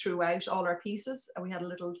Language throughout all our pieces. And we had a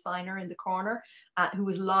little signer in the corner who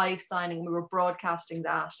was live signing. We were broadcasting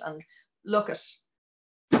that, and look at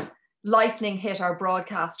lightning hit our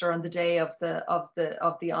broadcaster on the day of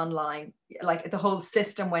the online. Like the whole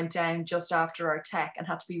system went down just after our tech and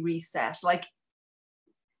had to be reset. Like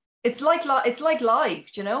it's like live,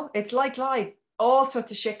 you know, it's like live. All sorts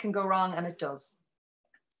of shit can go wrong, and it does.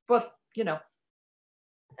 But you know,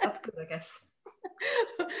 that's good, I guess.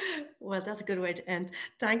 Well, that's a good way to end.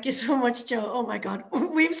 Thank you so much, Joe. Oh my God,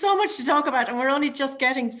 we have so much to talk about, and we're only just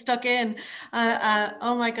getting stuck in.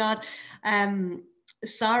 Oh my God.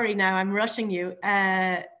 Sorry, now I'm rushing you.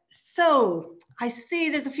 So I see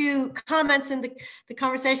there's a few comments in the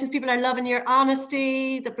conversations. People are loving your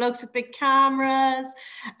honesty, the blokes with big cameras.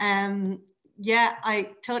 Yeah, I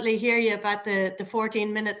totally hear you about the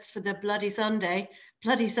 14 minutes for the Bloody Sunday.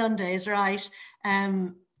 Bloody Sundays, right?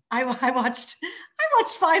 I watched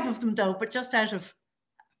 5 of them though, but just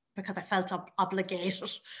because I felt obligated.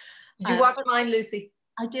 Did you watch mine, Lucy?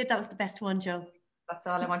 I did. That was the best one, Joe. That's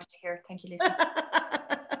all I wanted to hear. Thank you, Lucy.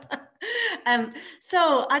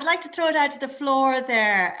 So I'd like to throw it out to the floor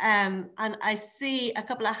there. And I see a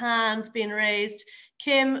couple of hands being raised.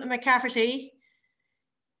 Kim McCafferty.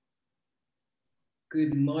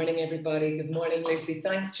 Good morning, everybody. Good morning, Lucy.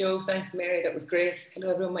 Thanks, Joe. Thanks, Mary. That was great. Hello,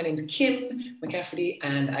 everyone. My name is Kim McCafferty,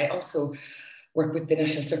 and I also work with the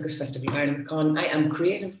National Circus Festival of Ireland with Con. I am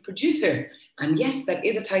creative producer. And yes, that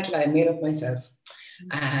is a title I made up myself.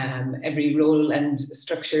 Every role and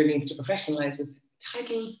structure needs to professionalize with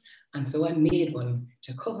titles. And so I made one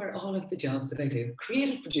to cover all of the jobs that I do.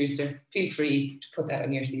 Creative producer, feel free to put that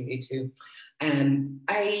on your CV too.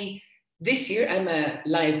 This year, I'm a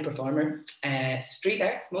live performer, street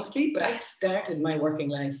arts mostly, but I started my working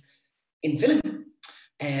life in film,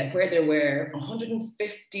 where there were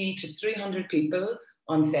 150 to 300 people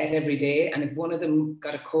on set every day. And if one of them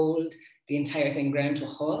got a cold, the entire thing ground to a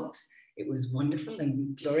halt. It was wonderful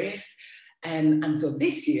and glorious. And so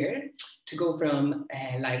this year, to go from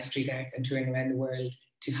live street arts and touring around the world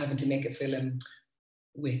to having to make a film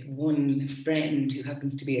with one friend who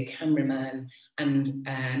happens to be a cameraman and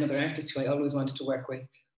another artist who I always wanted to work with,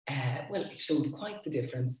 well, it showed quite the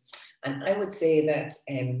difference. And I would say that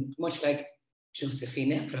much like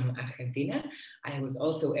Josefina from Argentina, I was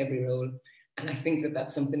also every role. And I think that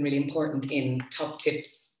that's something really important in top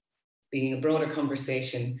tips, being a broader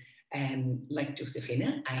conversation. Like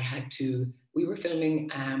Josefina, we were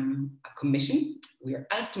filming a commission. We were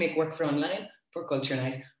asked to make work for online for Culture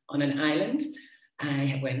Night on an island.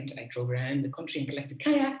 I drove around the country and collected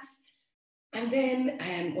kayaks. And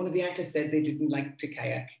then one of the artists said they didn't like to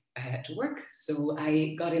kayak to work. So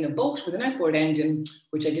I got in a boat with an outboard engine,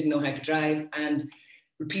 which I didn't know how to drive, and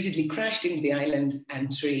repeatedly crashed into the island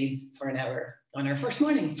and trees for an hour on our first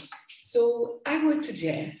morning. So I would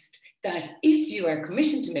suggest that if you are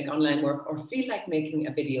commissioned to make online work or feel like making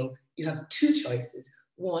a video, you have two choices.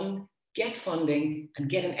 One, get funding and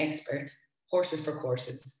get an expert, horses for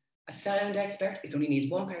courses. A sound expert, it only needs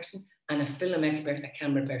one person, and a film expert, a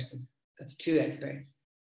camera person. That's two experts.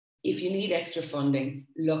 If you need extra funding,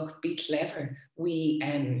 look, be clever. We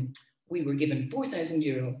were given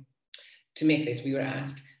 €4,000 to make this. We were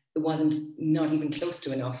asked. It wasn't not even close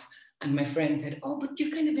to enough. And my friend said, oh, but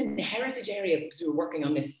you're kind of in the heritage area because we were working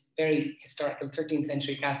on this very historical 13th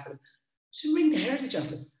century castle. So ring the heritage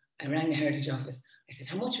office. I rang the heritage office. I said,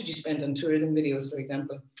 how much would you spend on tourism videos, for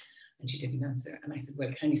example? And she didn't answer. And I said,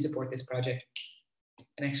 well, can you support this project?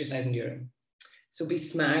 An extra €1,000. So be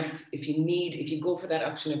smart. If you go for that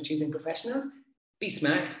option of choosing professionals, be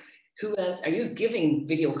smart. Who else? Are you giving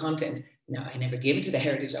video content? No, I never gave it to the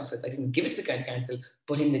heritage office. I didn't give it to the county council,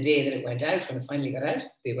 but in the day that it went out, when it finally got out,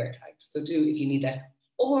 they were tagged. So do if you need that.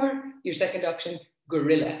 Or your second option,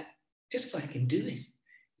 guerrilla. Just fucking do it.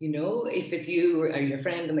 You know, if it's you or your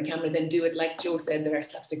friend on the camera, then do it like Joe said, there are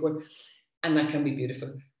slapstick work, and that can be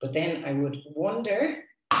beautiful. But then I would wonder,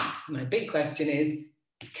 my big question is,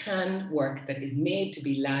 can work that is made to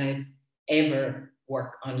be live ever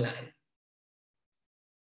work online?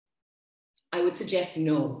 I would suggest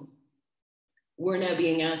no. We're now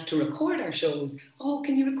being asked to record our shows. Oh,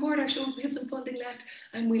 can you record our shows? We have some funding left,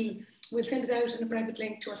 and we'll send it out in a private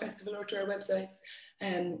link to our festival or to our websites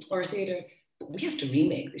or a theatre. But we have to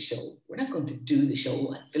remake the show. We're not going to do the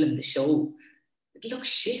show and film the show. It looks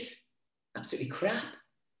shit, absolutely crap.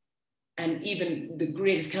 And even the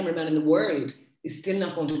greatest cameraman in the world is still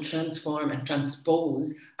not going to transform and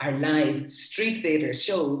transpose our live street theatre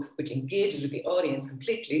show, which engages with the audience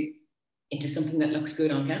completely, into something that looks good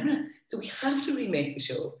on camera. So we have to remake the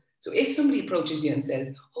show. So if somebody approaches you and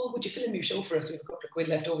says, oh, would you film your show for us? We have a couple of quid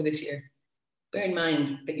left over this year. Bear in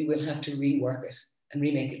mind that you will have to rework it and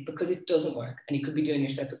remake it because it doesn't work and you could be doing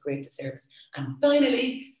yourself a great disservice. And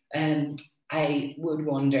finally, I would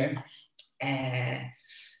wonder,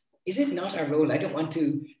 is it not our role? I don't want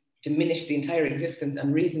to diminish the entire existence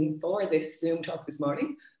and reason for this Zoom talk this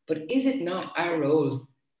morning, but is it not our role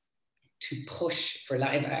to push for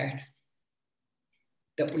live art?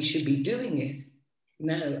 That we should be doing it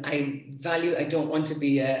now. I don't want to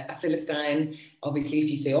be a Philistine. Obviously,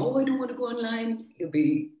 if you say, oh, I don't want to go online,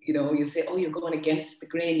 you'll say, oh, you're going against the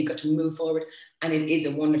grain, you've got to move forward. And it is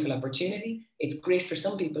a wonderful opportunity. It's great for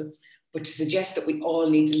some people, but to suggest that we all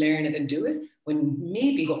need to learn it and do it, when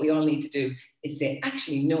maybe what we all need to do is say,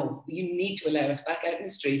 actually, no, you need to allow us back out in the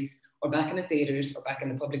streets or back in the theatres or back in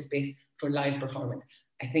the public space for live performance.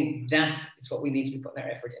 I think that is what we need to be putting our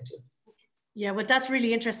effort into. Yeah, well, that's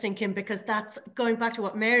really interesting, Kim, because that's going back to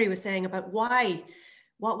what Mary was saying about what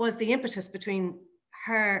was the impetus between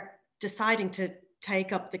her deciding to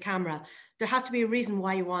take up the camera. There has to be a reason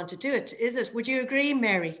why you want to do it, is it? Would you agree,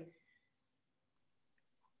 Mary?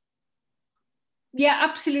 Yeah,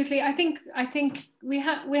 absolutely. I think we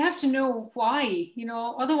have to know why, you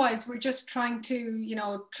know, otherwise we're just trying to, you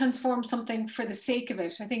know, transform something for the sake of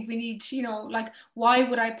it. I think we need, you know, like, why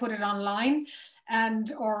would I put it online?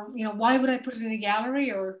 And, or, you know, why would I put it in a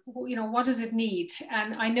gallery, or, you know, what does it need?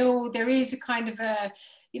 And I know there is a kind of a,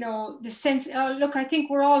 you know, the sense, look, I think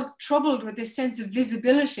we're all troubled with this sense of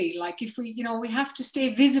visibility. Like, if we, you know, we have to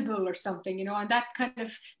stay visible or something, you know, and that kind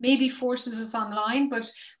of maybe forces us online. But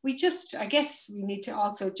we just, I guess we need to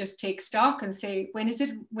also just take stock and say, when is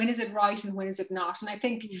it right and when is it not? And I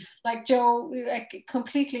think, like Joe, like,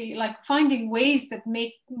 completely, like, finding ways that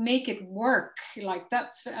make it work. Like,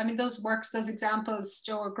 that's, I mean, those examples,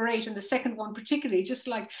 Joe, are great. And the second one particularly, just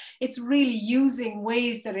like, it's really using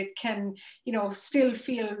ways that it can, you know, still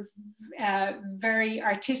feel very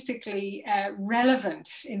artistically relevant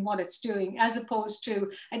in what it's doing, as opposed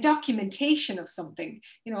to a documentation of something.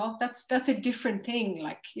 You know, that's a different thing.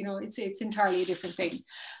 Like, you know, it's entirely a different thing.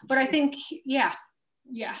 But I think, yeah.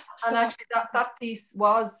 And actually that piece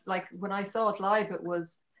was, like, when I saw it live, it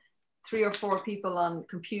was 3 or 4 people on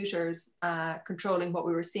computers controlling what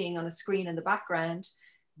we were seeing on a screen in the background,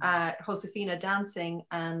 Josefina dancing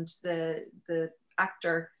and the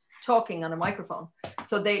actor talking on a microphone.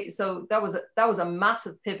 So that was a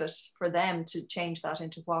massive pivot for them to change that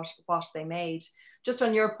into what they made. Just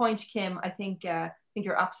on your point, Kim, I think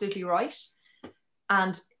you're absolutely right.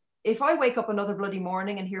 And if I wake up another bloody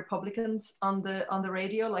morning and hear publicans on the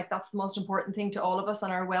radio, like, that's the most important thing to all of us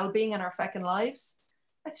and our well-being and our feckin' lives.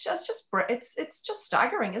 It's just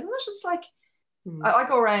staggering, isn't it? It's like, I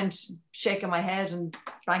go around shaking my head and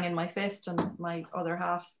banging my fist, and my other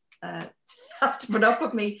half has to put up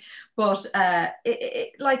with me. But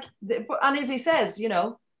like, and as he says, you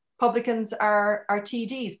know, publicans are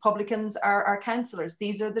TDs, publicans are our councillors.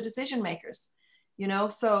 These are the decision makers, you know.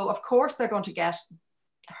 So of course they're going to get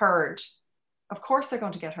heard. Of course they're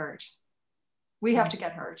going to get heard. We have to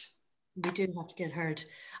get heard. We do have to get heard.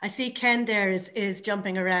 I see Ken there is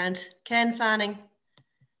jumping around. Ken Fanning.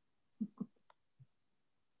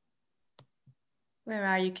 Where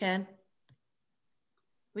are you, Ken?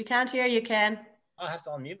 We can't hear you, Ken. I have to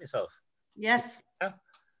unmute myself. Yes. Yeah.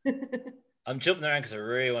 I'm jumping around because I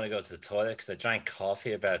really want to go to the toilet, because I drank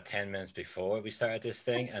coffee about 10 minutes before we started this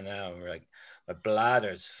thing, and now I'm like, my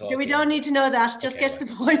bladder's fucking... We don't need to know that. Just gets the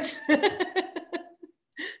point.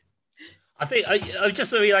 I think I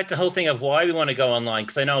just really like the whole thing of why we want to go online,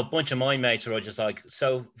 because I know a bunch of my mates are just like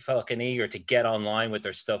so fucking eager to get online with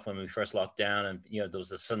their stuff when we first locked down, and you know, there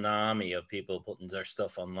was a tsunami of people putting their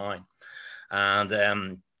stuff online,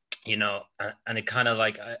 and you know, and it kind of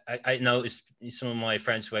like I noticed some of my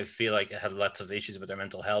friends who I feel like had lots of issues with their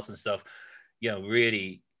mental health and stuff, you know,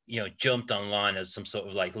 really, you know, jumped online as some sort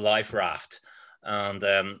of like life raft. And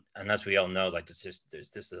as we all know, like,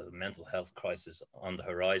 there's a mental health crisis on the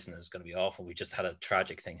horizon. It's going to be awful. We just had a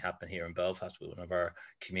tragic thing happen here in Belfast with one of our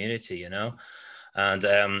community, you know,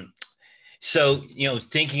 and so, you know,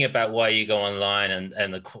 thinking about why you go online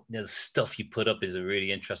and the stuff you put up is a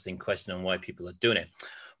really interesting question on why people are doing it.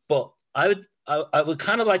 But I would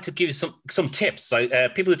kind of like to give you some tips. Like,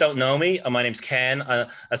 people who don't know me, my name's Ken.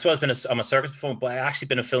 As well as I'm a circus performer, but I've actually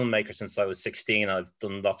been a filmmaker since I was 16. I've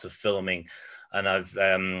done lots of filming, and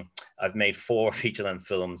I've made 4 feature-length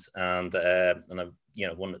films, and I've, you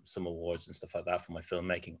know, won some awards and stuff like that for my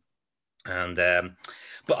filmmaking. And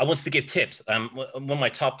but I wanted to give tips. One of my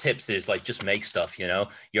top tips is, like, just make stuff. You know,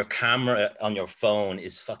 your camera on your phone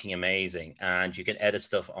is fucking amazing, and you can edit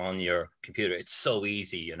stuff on your computer. It's so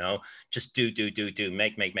easy, you know. Just do,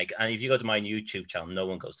 make. And if you go to my YouTube channel, no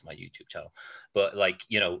one goes to my YouTube channel, but, like,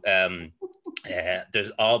 you know,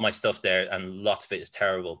 there's all my stuff there, and lots of it is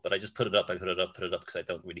terrible. But I just put it up because I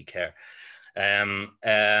don't really care. I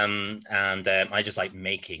just like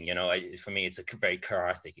making, you know, for me, it's a very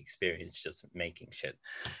cathartic experience, just making shit.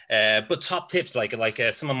 But top tips, like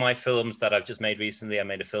some of my films that I've just made recently. I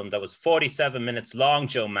made a film that was 47 minutes long,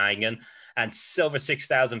 Joe Mangan, and over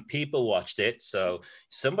 6,000 people watched it. So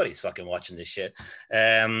somebody's fucking watching this shit.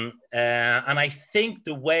 And I think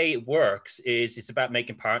the way it works is it's about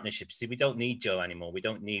making partnerships. See, we don't need Joe anymore. We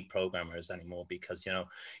don't need programmers anymore, because, you know,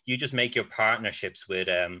 you just make your partnerships with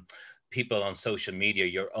people on social media,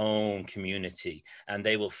 your own community, and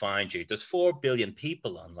they will find you. There's 4 billion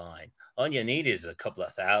people online. All you need is a couple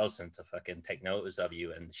of thousand to fucking take notice of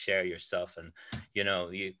you and share your stuff. And, you know,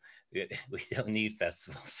 we don't need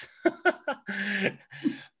festivals.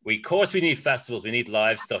 Of course we need festivals. We need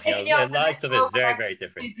live stuff. You know, live stuff is very, very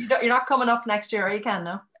different. You're not coming up next year, or you can,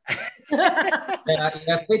 no?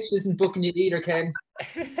 Yeah, Twitch isn't booking you either, Ken.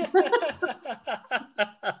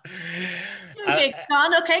 Okay,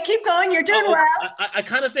 Con, okay, keep going. You're doing well. I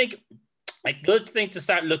kind of think A good thing to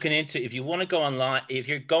start looking into if you want to go online. If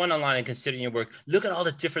you're going online and considering your work, look at all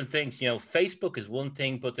the different things. You know, Facebook is one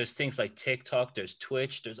thing, but there's things like TikTok, there's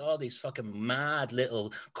Twitch, there's all these fucking mad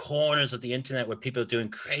little corners of the internet where people are doing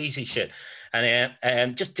crazy shit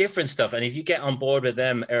and just different stuff. And if you get on board with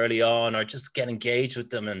them early on, or just get engaged with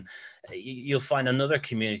them, and you'll find another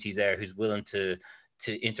community there who's willing to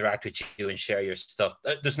interact with you and share your stuff.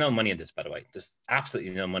 There's no money in this, by the way. There's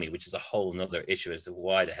absolutely no money, which is a whole nother issue as to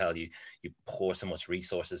why the hell you pour so much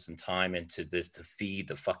resources and time into this to feed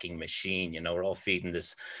the fucking machine. You know, we're all feeding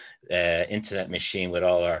this internet machine with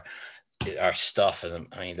all our stuff, and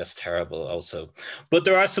I mean, that's terrible also. But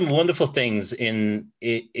there are some wonderful things in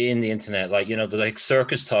the internet, like, you know, like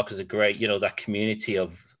Circus Talk is a great, you know, that community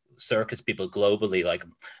of circus people globally, like,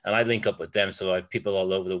 and I link up with them, so I have people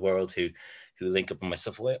all over the world who link up on my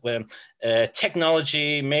stuff.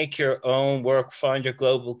 Technology, make your own work, find your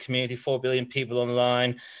global community, 4 billion people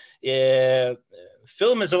online.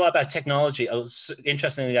 Film is a lot about technology.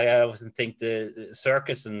 Interestingly, I often think the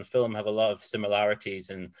circus and film have a lot of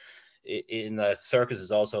similarities, and in the circus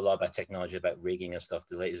is also a lot about technology, about rigging and stuff,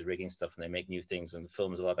 the latest rigging stuff, and they make new things. And the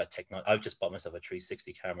film is a lot about technology. I've just bought myself a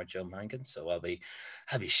 360 camera, Joe Mangan, so I'll be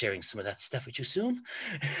sharing some of that stuff with you soon.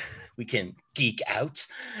 We can geek out.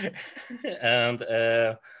 And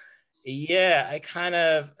yeah, I kind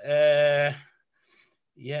of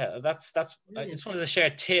yeah, that's I just wanted to share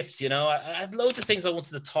tips. You know, I had loads of things I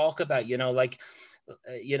wanted to talk about, you know, like,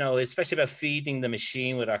 you know, especially about feeding the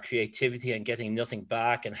machine with our creativity and getting nothing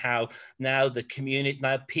back, and how now the community,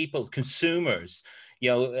 now people, consumers, you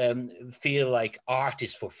know, feel like art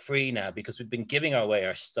is for free now because we've been giving away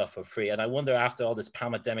our stuff for free. And I wonder, after all this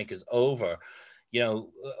pandemic is over, you know,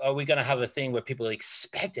 are we going to have a thing where people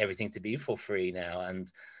expect everything to be for free now, and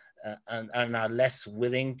are less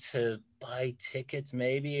willing to buy tickets,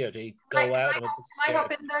 maybe, or they go out? Can I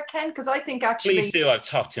hop in there, Ken? Because I think actually, please do. I've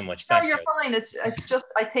talked too much. No, thanks, you're Joe. fine. It's just,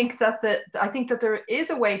 I think that there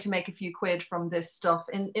is a way to make a few quid from this stuff.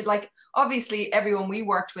 And it, like, obviously everyone we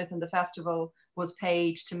worked with in the festival was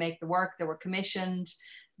paid to make the work. They were commissioned.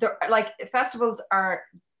 They're like, festivals are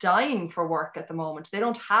dying for work at the moment. They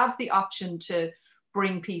don't have the option to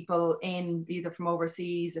bring people in either from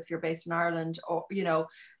overseas if you're based in Ireland, or, you know,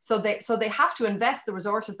 so they have to invest the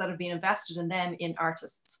resources that have been invested in them in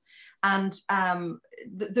artists. And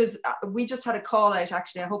we just had a call out,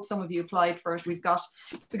 actually. I hope some of you applied for it. We've got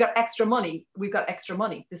extra money.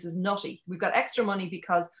 This is nutty. We've got extra money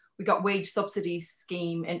because we got wage subsidy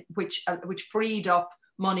scheme, and which freed up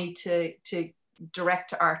money to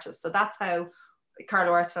direct to artists. So that's how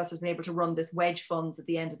Carlow Arts Festival has been able to run this wedge funds at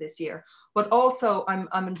the end of this year. But also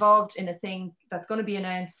I'm involved in a thing that's going to be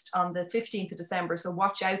announced on the 15th of December, so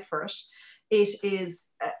watch out for it. It is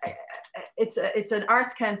it's an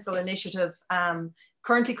Arts Council initiative,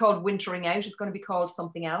 currently called Wintering Out. It's going to be called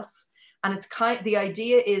something else. And the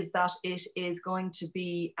idea is that it is going to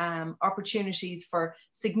be opportunities for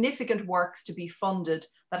significant works to be funded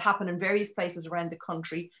that happen in various places around the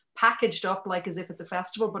country, packaged up like as if it's a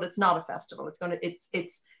festival, but it's not a festival. It's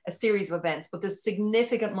a series of events, but there's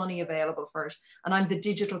significant money available for it. And I'm the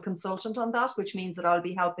digital consultant on that, which means that I'll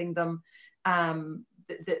be helping them,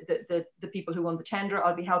 the people who won the tender,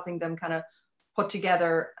 I'll be helping them kind of put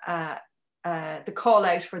together the call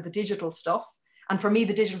out for the digital stuff. And for me,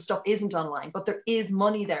 the digital stuff isn't online, but there is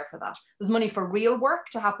money there for that. There's money for real work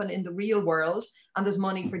to happen in the real world, and there's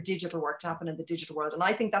money for digital work to happen in the digital world. And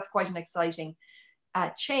I think that's quite an exciting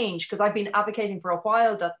change, because I've been advocating for a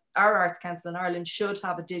while that our Arts Council in Ireland should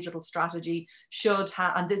have a digital strategy,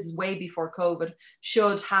 and this is way before COVID,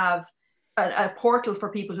 should have a portal for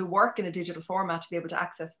people who work in a digital format to be able to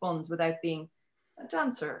access funds without being a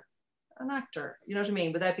dancer, an actor, you know what I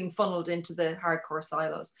mean, without being funneled into the hardcore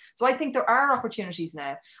silos. So I think there are opportunities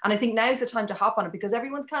now, and I think now's the time to hop on it, because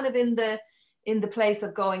everyone's kind of in the place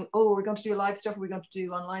of going, oh, we're going to do live stuff, we're going to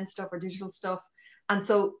do online stuff or digital stuff. And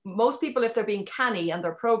so most people, if they're being canny and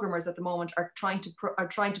they're programmers at the moment, are trying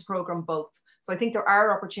to program both. So I think there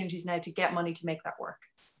are opportunities now to get money to make that work.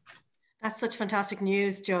 That's such fantastic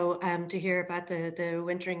news, Joe, to hear about the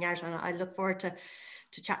Wintering Out, and I look forward to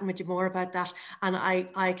chatting with you more about that. And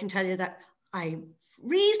I can tell you that I'm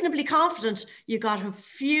reasonably confident you got a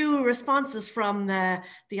few responses from the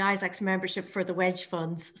ISACS membership for the wedge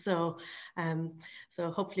funds. So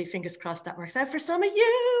hopefully, fingers crossed, that works out for some of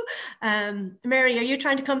you. Mary, are you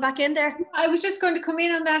trying to come back in there? I was just going to come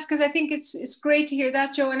in on that, because I think it's great to hear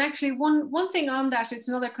that, Joe. And actually one thing on that, it's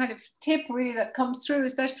another kind of tip really that comes through,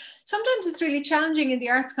 is that sometimes it's really challenging in the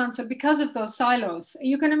Arts Council because of those silos.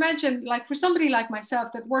 You can imagine, like, for somebody like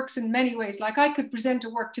myself that works in many ways, like I could present a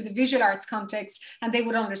work to the Visual Arts Council context and they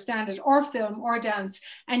would understand it, or film or dance.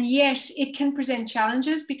 And yet it can present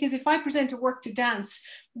challenges, because if I present a work to dance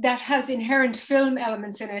that has inherent film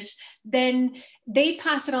elements in it, then they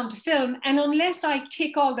pass it on to film. And unless I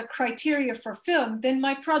tick all the criteria for film, then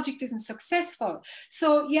my project isn't successful.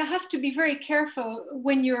 So you have to be very careful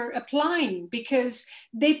when you're applying, because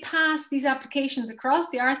they pass these applications across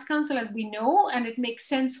the Arts Council, as we know, and it makes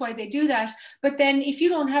sense why they do that. But then if you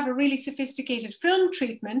don't have a really sophisticated film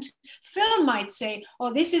treatment, film might say,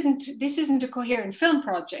 oh, this isn't a coherent film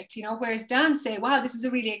project, you know, whereas dance say, wow, this is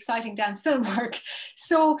a really exciting dance film work.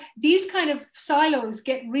 So these kind of silos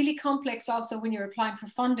get really complex also when you're applying for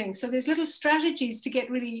funding. So there's little strategies to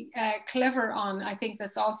get really clever on, I think,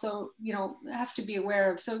 that's also, you know, have to be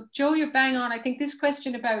aware of. So Joe, you're bang on. I think this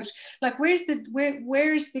question about like, where's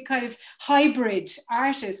the kind of hybrid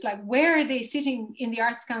artists, like where are they sitting in the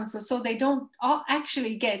Arts Council so they don't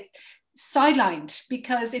actually get sidelined,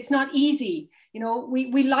 because it's not easy. You know,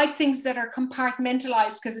 we like things that are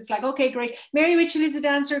compartmentalized, because it's like, okay, great, Mary Wycherley is a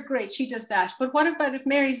dancer, great, she does that. But what about if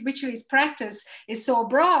Mary Wycherley's practice is so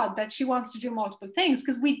broad that she wants to do multiple things?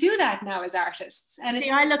 Because we do that now as artists. And see,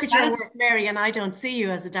 I look at your work, Mary, and I don't see you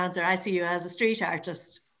as a dancer. I see you as a street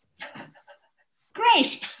artist.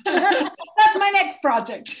 Great. That's my next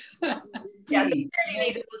project. Yeah, they clearly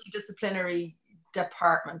need a multidisciplinary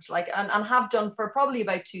department, like, and have done for probably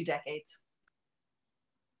about 2 decades.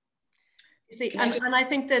 You see, and I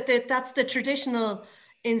think that that's the traditional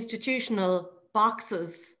institutional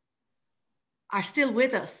boxes are still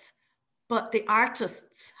with us, but the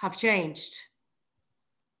artists have changed.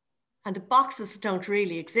 And the boxes don't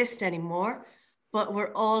really exist anymore, but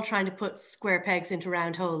we're all trying to put square pegs into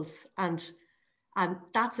round holes. And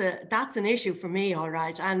that's an issue for me, all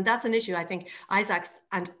right. And that's an issue I think ISACS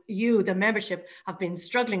and you, the membership, have been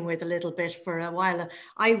struggling with a little bit for a while.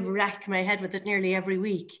 I rack my head with it nearly every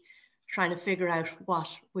week, trying to figure out what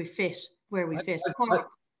we fit, where we fit. I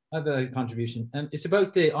have a contribution. It's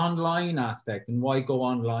about the online aspect and why go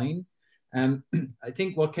online. I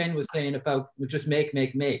think what Ken was saying about just make.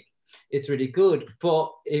 It's really good,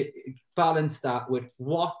 but balance that with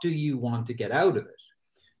what do you want to get out of it?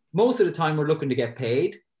 Most of the time we're looking to get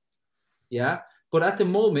paid, yeah? But at the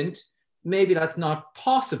moment, maybe that's not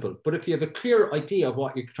possible. But if you have a clear idea of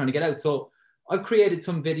what you're trying to get out. So I've created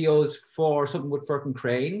some videos for something with Firkin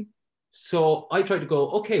Crane. So I tried to go,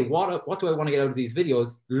 okay, what do I want to get out of these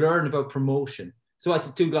videos? Learn about promotion. So I had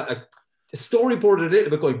to do like a storyboard a little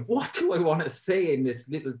bit, going, what do I want to say in this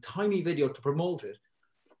little tiny video to promote it?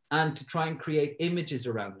 And to try and create images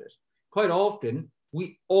around it. Quite often,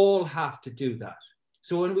 we all have to do that.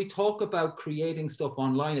 So when we talk about creating stuff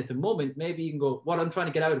online at the moment, maybe you can go, what I'm trying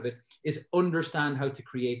to get out of it is understand how to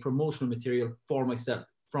create promotional material for myself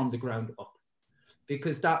from the ground up,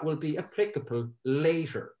 because that will be applicable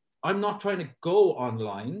later. I'm not trying to go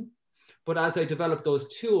online, but as I develop those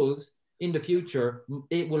tools in the future,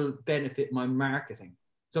 it will benefit my marketing.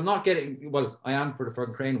 So I'm not getting, well, I am for the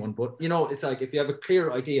Firkin Crane one, but you know, it's like if you have a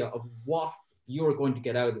clear idea of what you're going to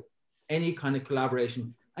get out of any kind of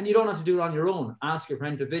collaboration, and you don't have to do it on your own. Ask your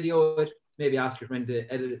friend to video it, maybe ask your friend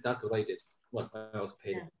to edit it. That's what I did. Well, I also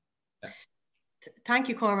paid it. Yeah. Thank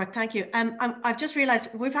you, Cormac. Thank you. I've just realized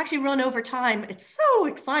we've actually run over time. It's so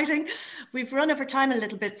exciting. We've run over time a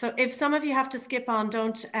little bit. So if some of you have to skip on,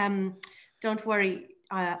 don't worry.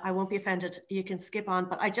 I won't be offended. You can skip on.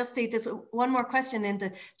 But I just see this one more question in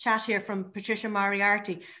the chat here from Patricia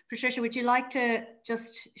Moriarty. Patricia, would you like to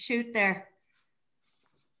just shoot there?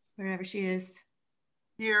 Wherever she is.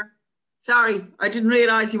 Here. Sorry, I didn't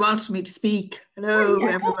realize you wanted me to speak. Hello,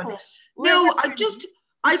 everyone. No, I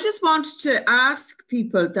just wanted to ask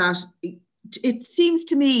people that it seems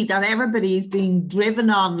to me that everybody is being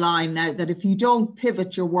driven online now, that if you don't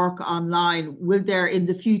pivot your work online, will there in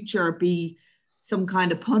the future be some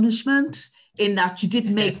kind of punishment in that you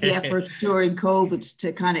didn't make the effort during COVID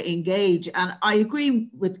to kind of engage? And I agree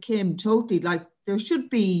with Kim totally, like there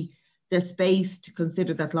should be the space to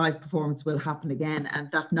consider that live performance will happen again,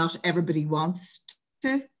 and that not everybody wants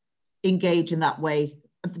to engage in that way,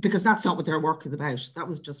 because that's not what their work is about. That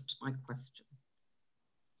was just my question.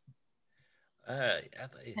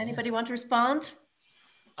 Anybody want to respond?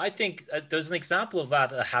 I think there's an example of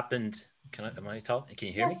that happened. Am I talking? Can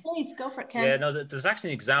you hear me? Yes, please, go for it, Ken. Yeah, no, there's actually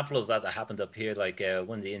an example of that happened up here. Like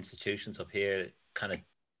one of the institutions up here kind of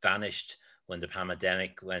vanished when the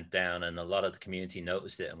pandemic went down, and a lot of the community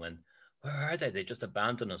noticed it and went, where are they? They just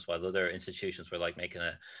abandoned us, while other institutions were like making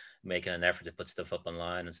an effort to put stuff up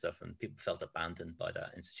online and stuff, and people felt abandoned by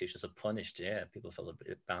that. Institutions are punished. Yeah, people felt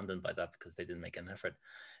abandoned by that because they didn't make an effort.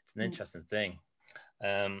 It's an interesting thing.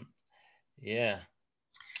 Yeah.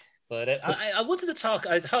 But I wanted to talk,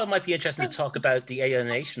 I thought it might be interesting to talk about the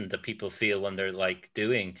alienation that people feel when they're like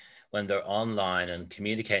when they're online and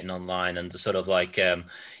communicating online, and the sort of like, you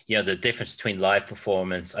know, the difference between live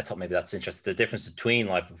performance. I thought maybe that's interesting, the difference between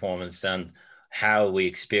live performance and how we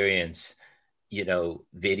experience, you know,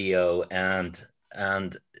 video and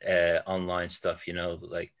online stuff, you know,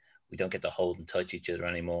 like we don't get to hold and touch each other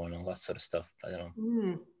anymore and all that sort of stuff. I don't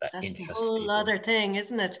know. That's a whole other thing,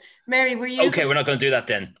 isn't it? Mary, were you? Okay, we're not going to do that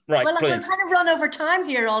then. Right, well, brilliant. We're kind of run over time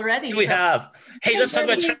here already. We have. Hey, let's talk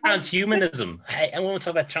about transhumanism. Hey, I want to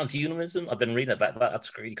talk about transhumanism. I've been reading about that.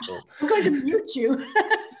 That's really cool. I'm going to mute you.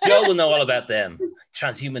 Joe will know all about them.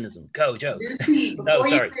 Transhumanism. Go, Joe. Lucy, no,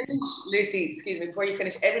 sorry. Lucy, excuse me, before you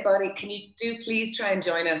finish, everybody, can you do please try and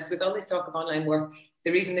join us with all this talk of online work?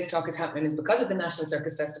 The reason this talk is happening is because of the National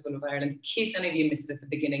Circus Festival of Ireland. In case any of you missed it at the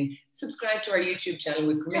beginning, subscribe to our YouTube channel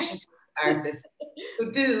with commissions artists. So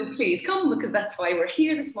do please come, because that's why we're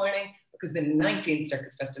here this morning, because the 19th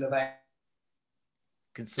Circus Festival of Ireland.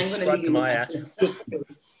 Can subscribe to my app.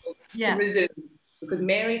 Yeah. Resume, because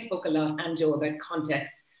Mary spoke a lot and Joe about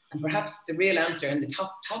context, and perhaps the real answer and the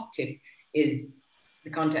top tip is the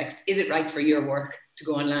context. Is it right for your work to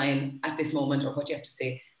go online at this moment, or what you have to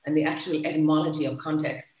say? And the actual etymology of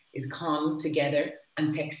context is con, together,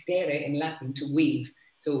 and textere in Latin, to weave.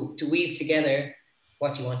 So to weave together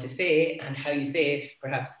what you want to say and how you say it,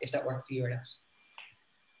 perhaps, if that works for you or not.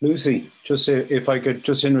 Lucy, just if I could,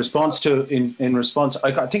 just in response,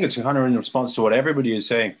 I think it's kind of in response to what everybody is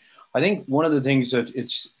saying. I think one of the things that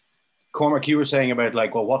Cormac, you were saying about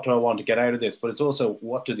like, well, what do I want to get out of this? But it's also,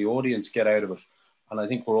 what do the audience get out of it? And I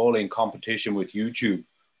think we're all in competition with YouTube,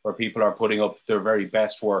 where people are putting up their very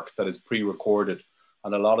best work that is pre-recorded.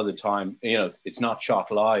 And a lot of the time, you know, it's not shot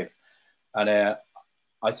live. And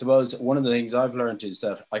I suppose one of the things I've learned is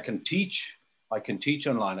that I can teach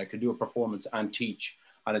online, I can do a performance and teach.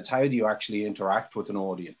 And it's how do you actually interact with an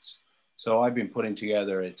audience? So I've been putting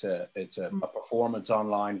together, it's a performance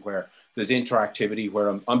online where there's interactivity,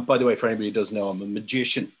 where I'm, by the way, for anybody who doesn't know, I'm a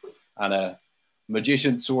magician and a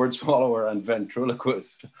magician, sword swallower, and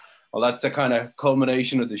ventriloquist. Well, that's the kind of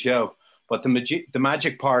culmination of the show. But the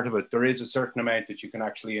magic part of it, there is a certain amount that you can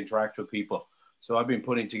actually interact with people. So I've been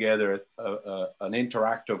putting together an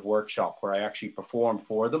interactive workshop where I actually perform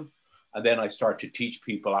for them, and then I start to teach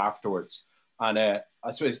people afterwards. And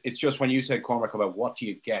I suppose it's just when you said, Cormac, about what do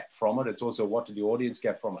you get from it, it's also what do the audience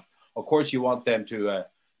get from it. Of course, you want them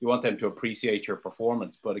to appreciate your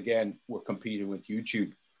performance, but again, we're competing with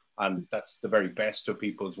YouTube, and that's the very best of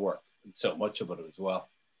people's work. And so much of it as well.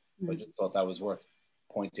 I just thought that was worth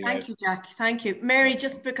pointing out. Thank you, Jack. Thank you. Mary,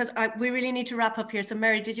 just because we really need to wrap up here. So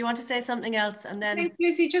Mary, did you want to say something else? And then thank you,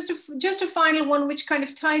 Lucy. Just a final one, which kind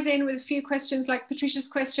of ties in with a few questions like Patricia's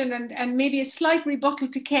question, and maybe a slight rebuttal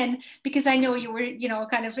to Ken, because I know you were, you know,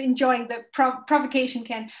 kind of enjoying the provocation,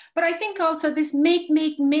 Ken. But I think also this make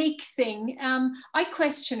thing, I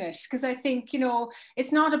question it, because I think, you know,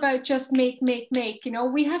 it's not about just make, you know,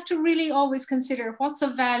 we have to really always consider what's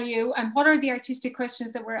of value and what are the artistic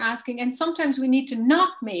questions that we're asking. And sometimes we need to not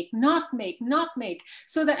make,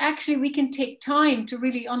 so that actually we can take time to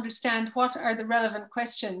really understand what are the relevant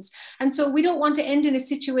questions. And so we don't want to end in a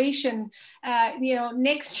situation, you know,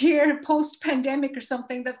 next year post-pandemic or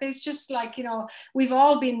something, that there's just like, you know, we've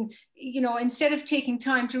all been, you know, instead of taking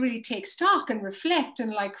time to really take stock and reflect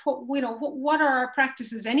and like, what are our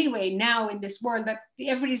practices anyway now in this world that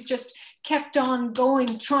everybody's just kept on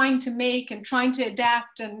going, trying to make and trying to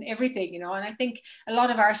adapt and everything, you know. And I think a lot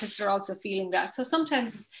of artists are also feeling that. So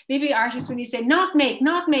sometimes maybe artists, when you say not make,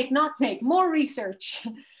 more research.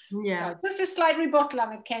 Yeah. So just a slight rebuttal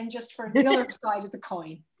on it, Ken, just for the other side of the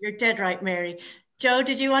coin. You're dead right, Mary. Joe,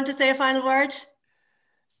 did you want to say a final word?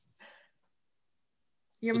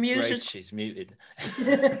 You're muted. Great, she's muted.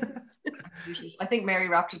 I think Mary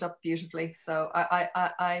wrapped it up beautifully. So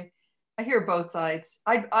I hear both sides.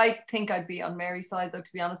 I think I'd be on Mary's side, though,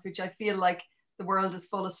 to be honest with you. I feel like the world is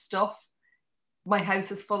full of stuff. My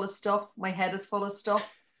house is full of stuff. My head is full of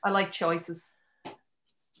stuff. I like choices.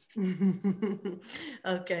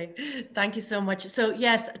 Okay, thank you so much. So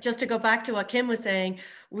yes, just to go back to what Kim was saying,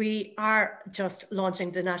 we are just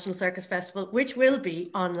launching the National Circus Festival, which will be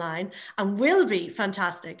online and will be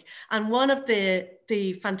fantastic. And one of the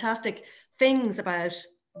fantastic things about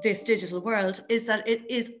this digital world is that it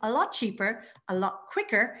is a lot cheaper, a lot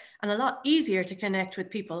quicker, and a lot easier to connect with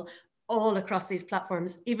people all across these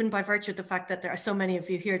platforms, even by virtue of the fact that there are so many of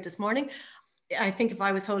you here this morning. I think if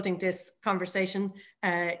I was holding this conversation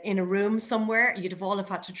in a room somewhere, you'd have all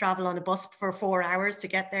had to travel on a bus for 4 hours to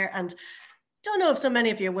get there. And don't know if so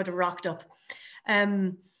many of you would have rocked up.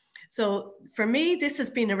 So for me, this has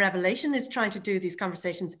been a revelation, is trying to do these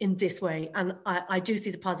conversations in this way. And I do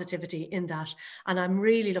see the positivity in that. And I'm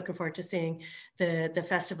really looking forward to seeing the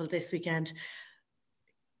festival this weekend.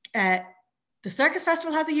 The Circus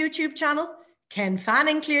Festival has a YouTube channel. Ken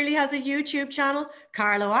Fanning clearly has a YouTube channel.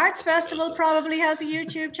 Carlow Arts Festival probably has a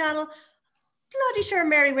YouTube channel. Bloody sure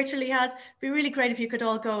Mary Wycherley has. It'd be really great if you could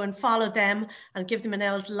all go and follow them and give them an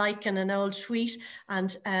old like and an old tweet.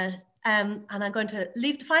 And I'm going to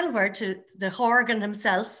leave the final word to the Horgan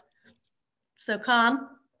himself. So Con.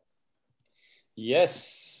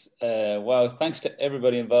 Yes, wow, thanks to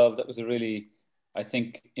everybody involved. That was a really, I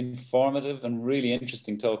think, informative and really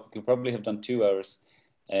interesting talk. We could probably have done 2 hours.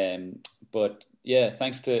 But yeah,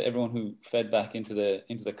 thanks to everyone who fed back into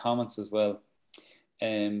the comments as well.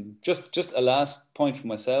 Just a last point for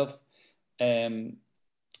myself. It's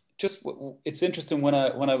interesting when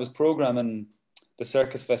I was programming the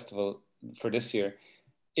Circus Festival for this year,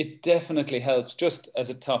 it definitely helps, just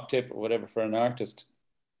as a top tip or whatever for an artist.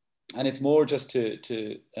 And it's more just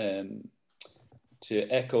to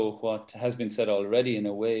echo what has been said already in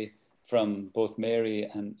a way from both Mary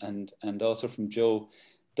and also from Joe,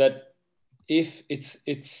 that if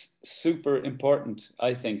it's super important,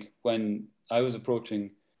 I think, when I was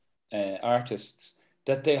approaching artists,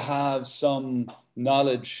 that they have some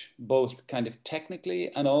knowledge, both kind of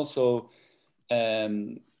technically and also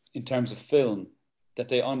in terms of film, that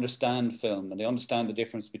they understand film and they understand the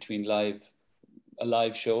difference between a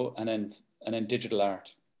live show and then digital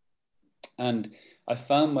art. And I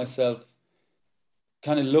found myself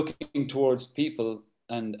kind of looking towards people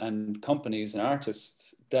and companies and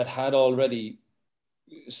artists that had already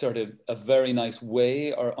sort of a very nice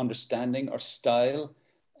way or understanding or style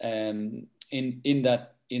in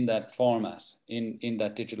that format, in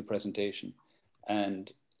that digital presentation. And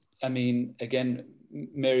I mean, again,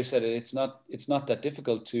 Mary said it, it's not that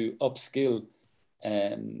difficult to upskill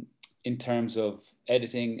in terms of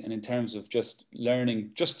editing and in terms of just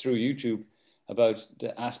learning just through YouTube about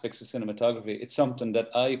the aspects of cinematography. It's something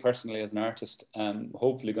that I personally, as an artist, am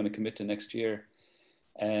hopefully going to commit to next year.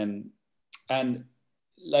 And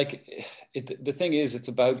like, the thing is, it's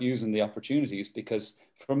about using the opportunities, because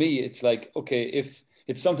for me, it's like, okay, if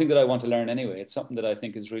it's something that I want to learn anyway, it's something that I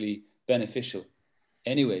think is really beneficial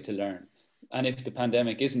anyway to learn. And if the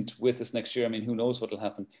pandemic isn't with us next year, I mean, who knows what will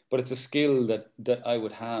happen, but it's a skill that I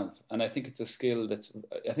would have. And I think it's a skill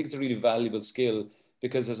I think it's a really valuable skill,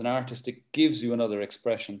 because as an artist, it gives you another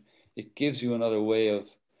expression. It gives you another way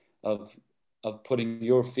of putting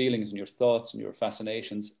your feelings and your thoughts and your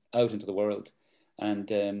fascinations out into the world. And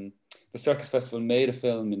the Circus Festival made a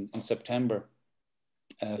film in September,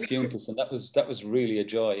 Fuentus, and that was really a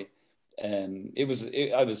joy.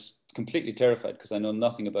 I was completely terrified because I know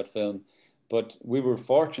nothing about film, but we were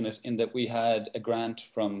fortunate in that we had a grant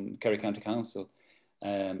from Kerry County Council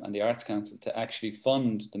and the Arts Council to actually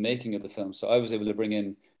fund the making of the film. So I was able to bring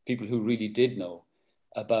in people who really did know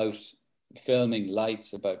about filming,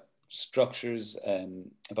 lights, about structures,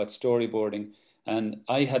 about storyboarding. And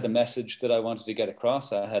I had a message that I wanted to get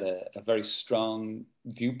across. I had a very strong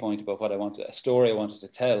viewpoint about what I wanted, a story I wanted to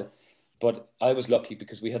tell. But I was lucky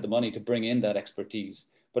because we had the money to bring in that expertise.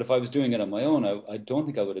 But if I was doing it on my own, I don't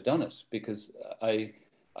think I would have done it, because I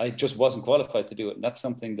just wasn't qualified to do it. And that's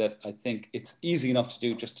something that I think it's easy enough to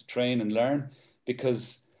do, just to train and learn,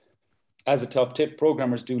 because as a top tip,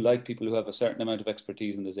 programmers do like people who have a certain amount of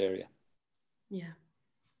expertise in this area. Yeah,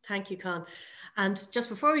 thank you, Con. And just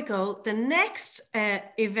before we go, the next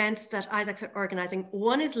events that ISACS are organising,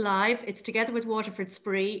 one is live. It's together with Waterford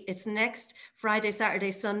Spree. It's next Friday,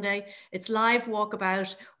 Saturday, Sunday. It's live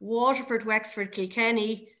walkabout, Waterford, Wexford,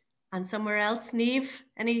 Kilkenny, and somewhere else. Niamh,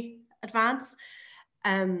 any advance?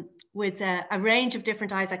 With a range of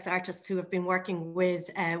different ISACS artists who have been working with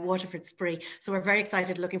Waterford Spree. So we're very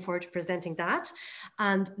excited, looking forward to presenting that.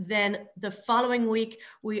 And then the following week,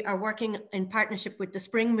 we are working in partnership with the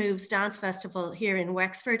Spring Moves Dance Festival here in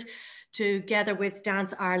Wexford, together with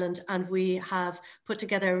Dance Ireland, and we have put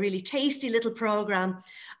together a really tasty little programme,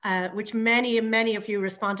 which many of you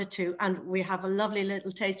responded to, and we have a lovely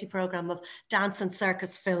little tasty programme of dance and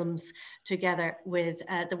circus films together with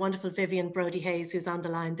the wonderful Vivian Brody-Hayes, who's on the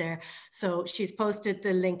line there. So she's posted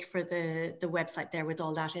the link for the website there with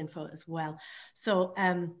all that info as well. So,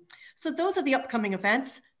 so those are the upcoming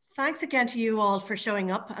events. Thanks again to you all for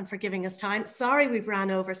showing up and for giving us time. Sorry we've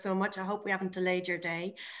ran over so much. I hope we haven't delayed your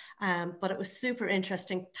day, but it was super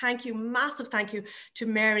interesting. Thank you, massive thank you to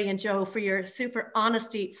Mary and Joe for your super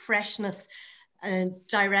honesty, freshness and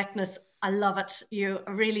directness. I love it. You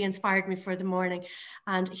really inspired me for the morning.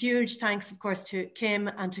 And huge thanks, of course, to Kim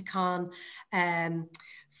and to Con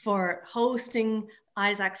for hosting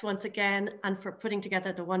ISACS once again, and for putting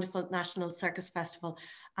together the wonderful National Circus Festival,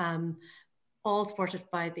 all supported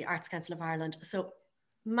by the Arts Council of Ireland. So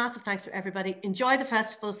massive thanks to everybody. Enjoy the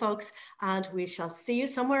festival, folks, and we shall see you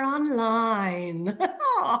somewhere online.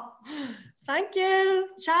 Thank you.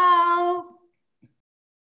 Ciao.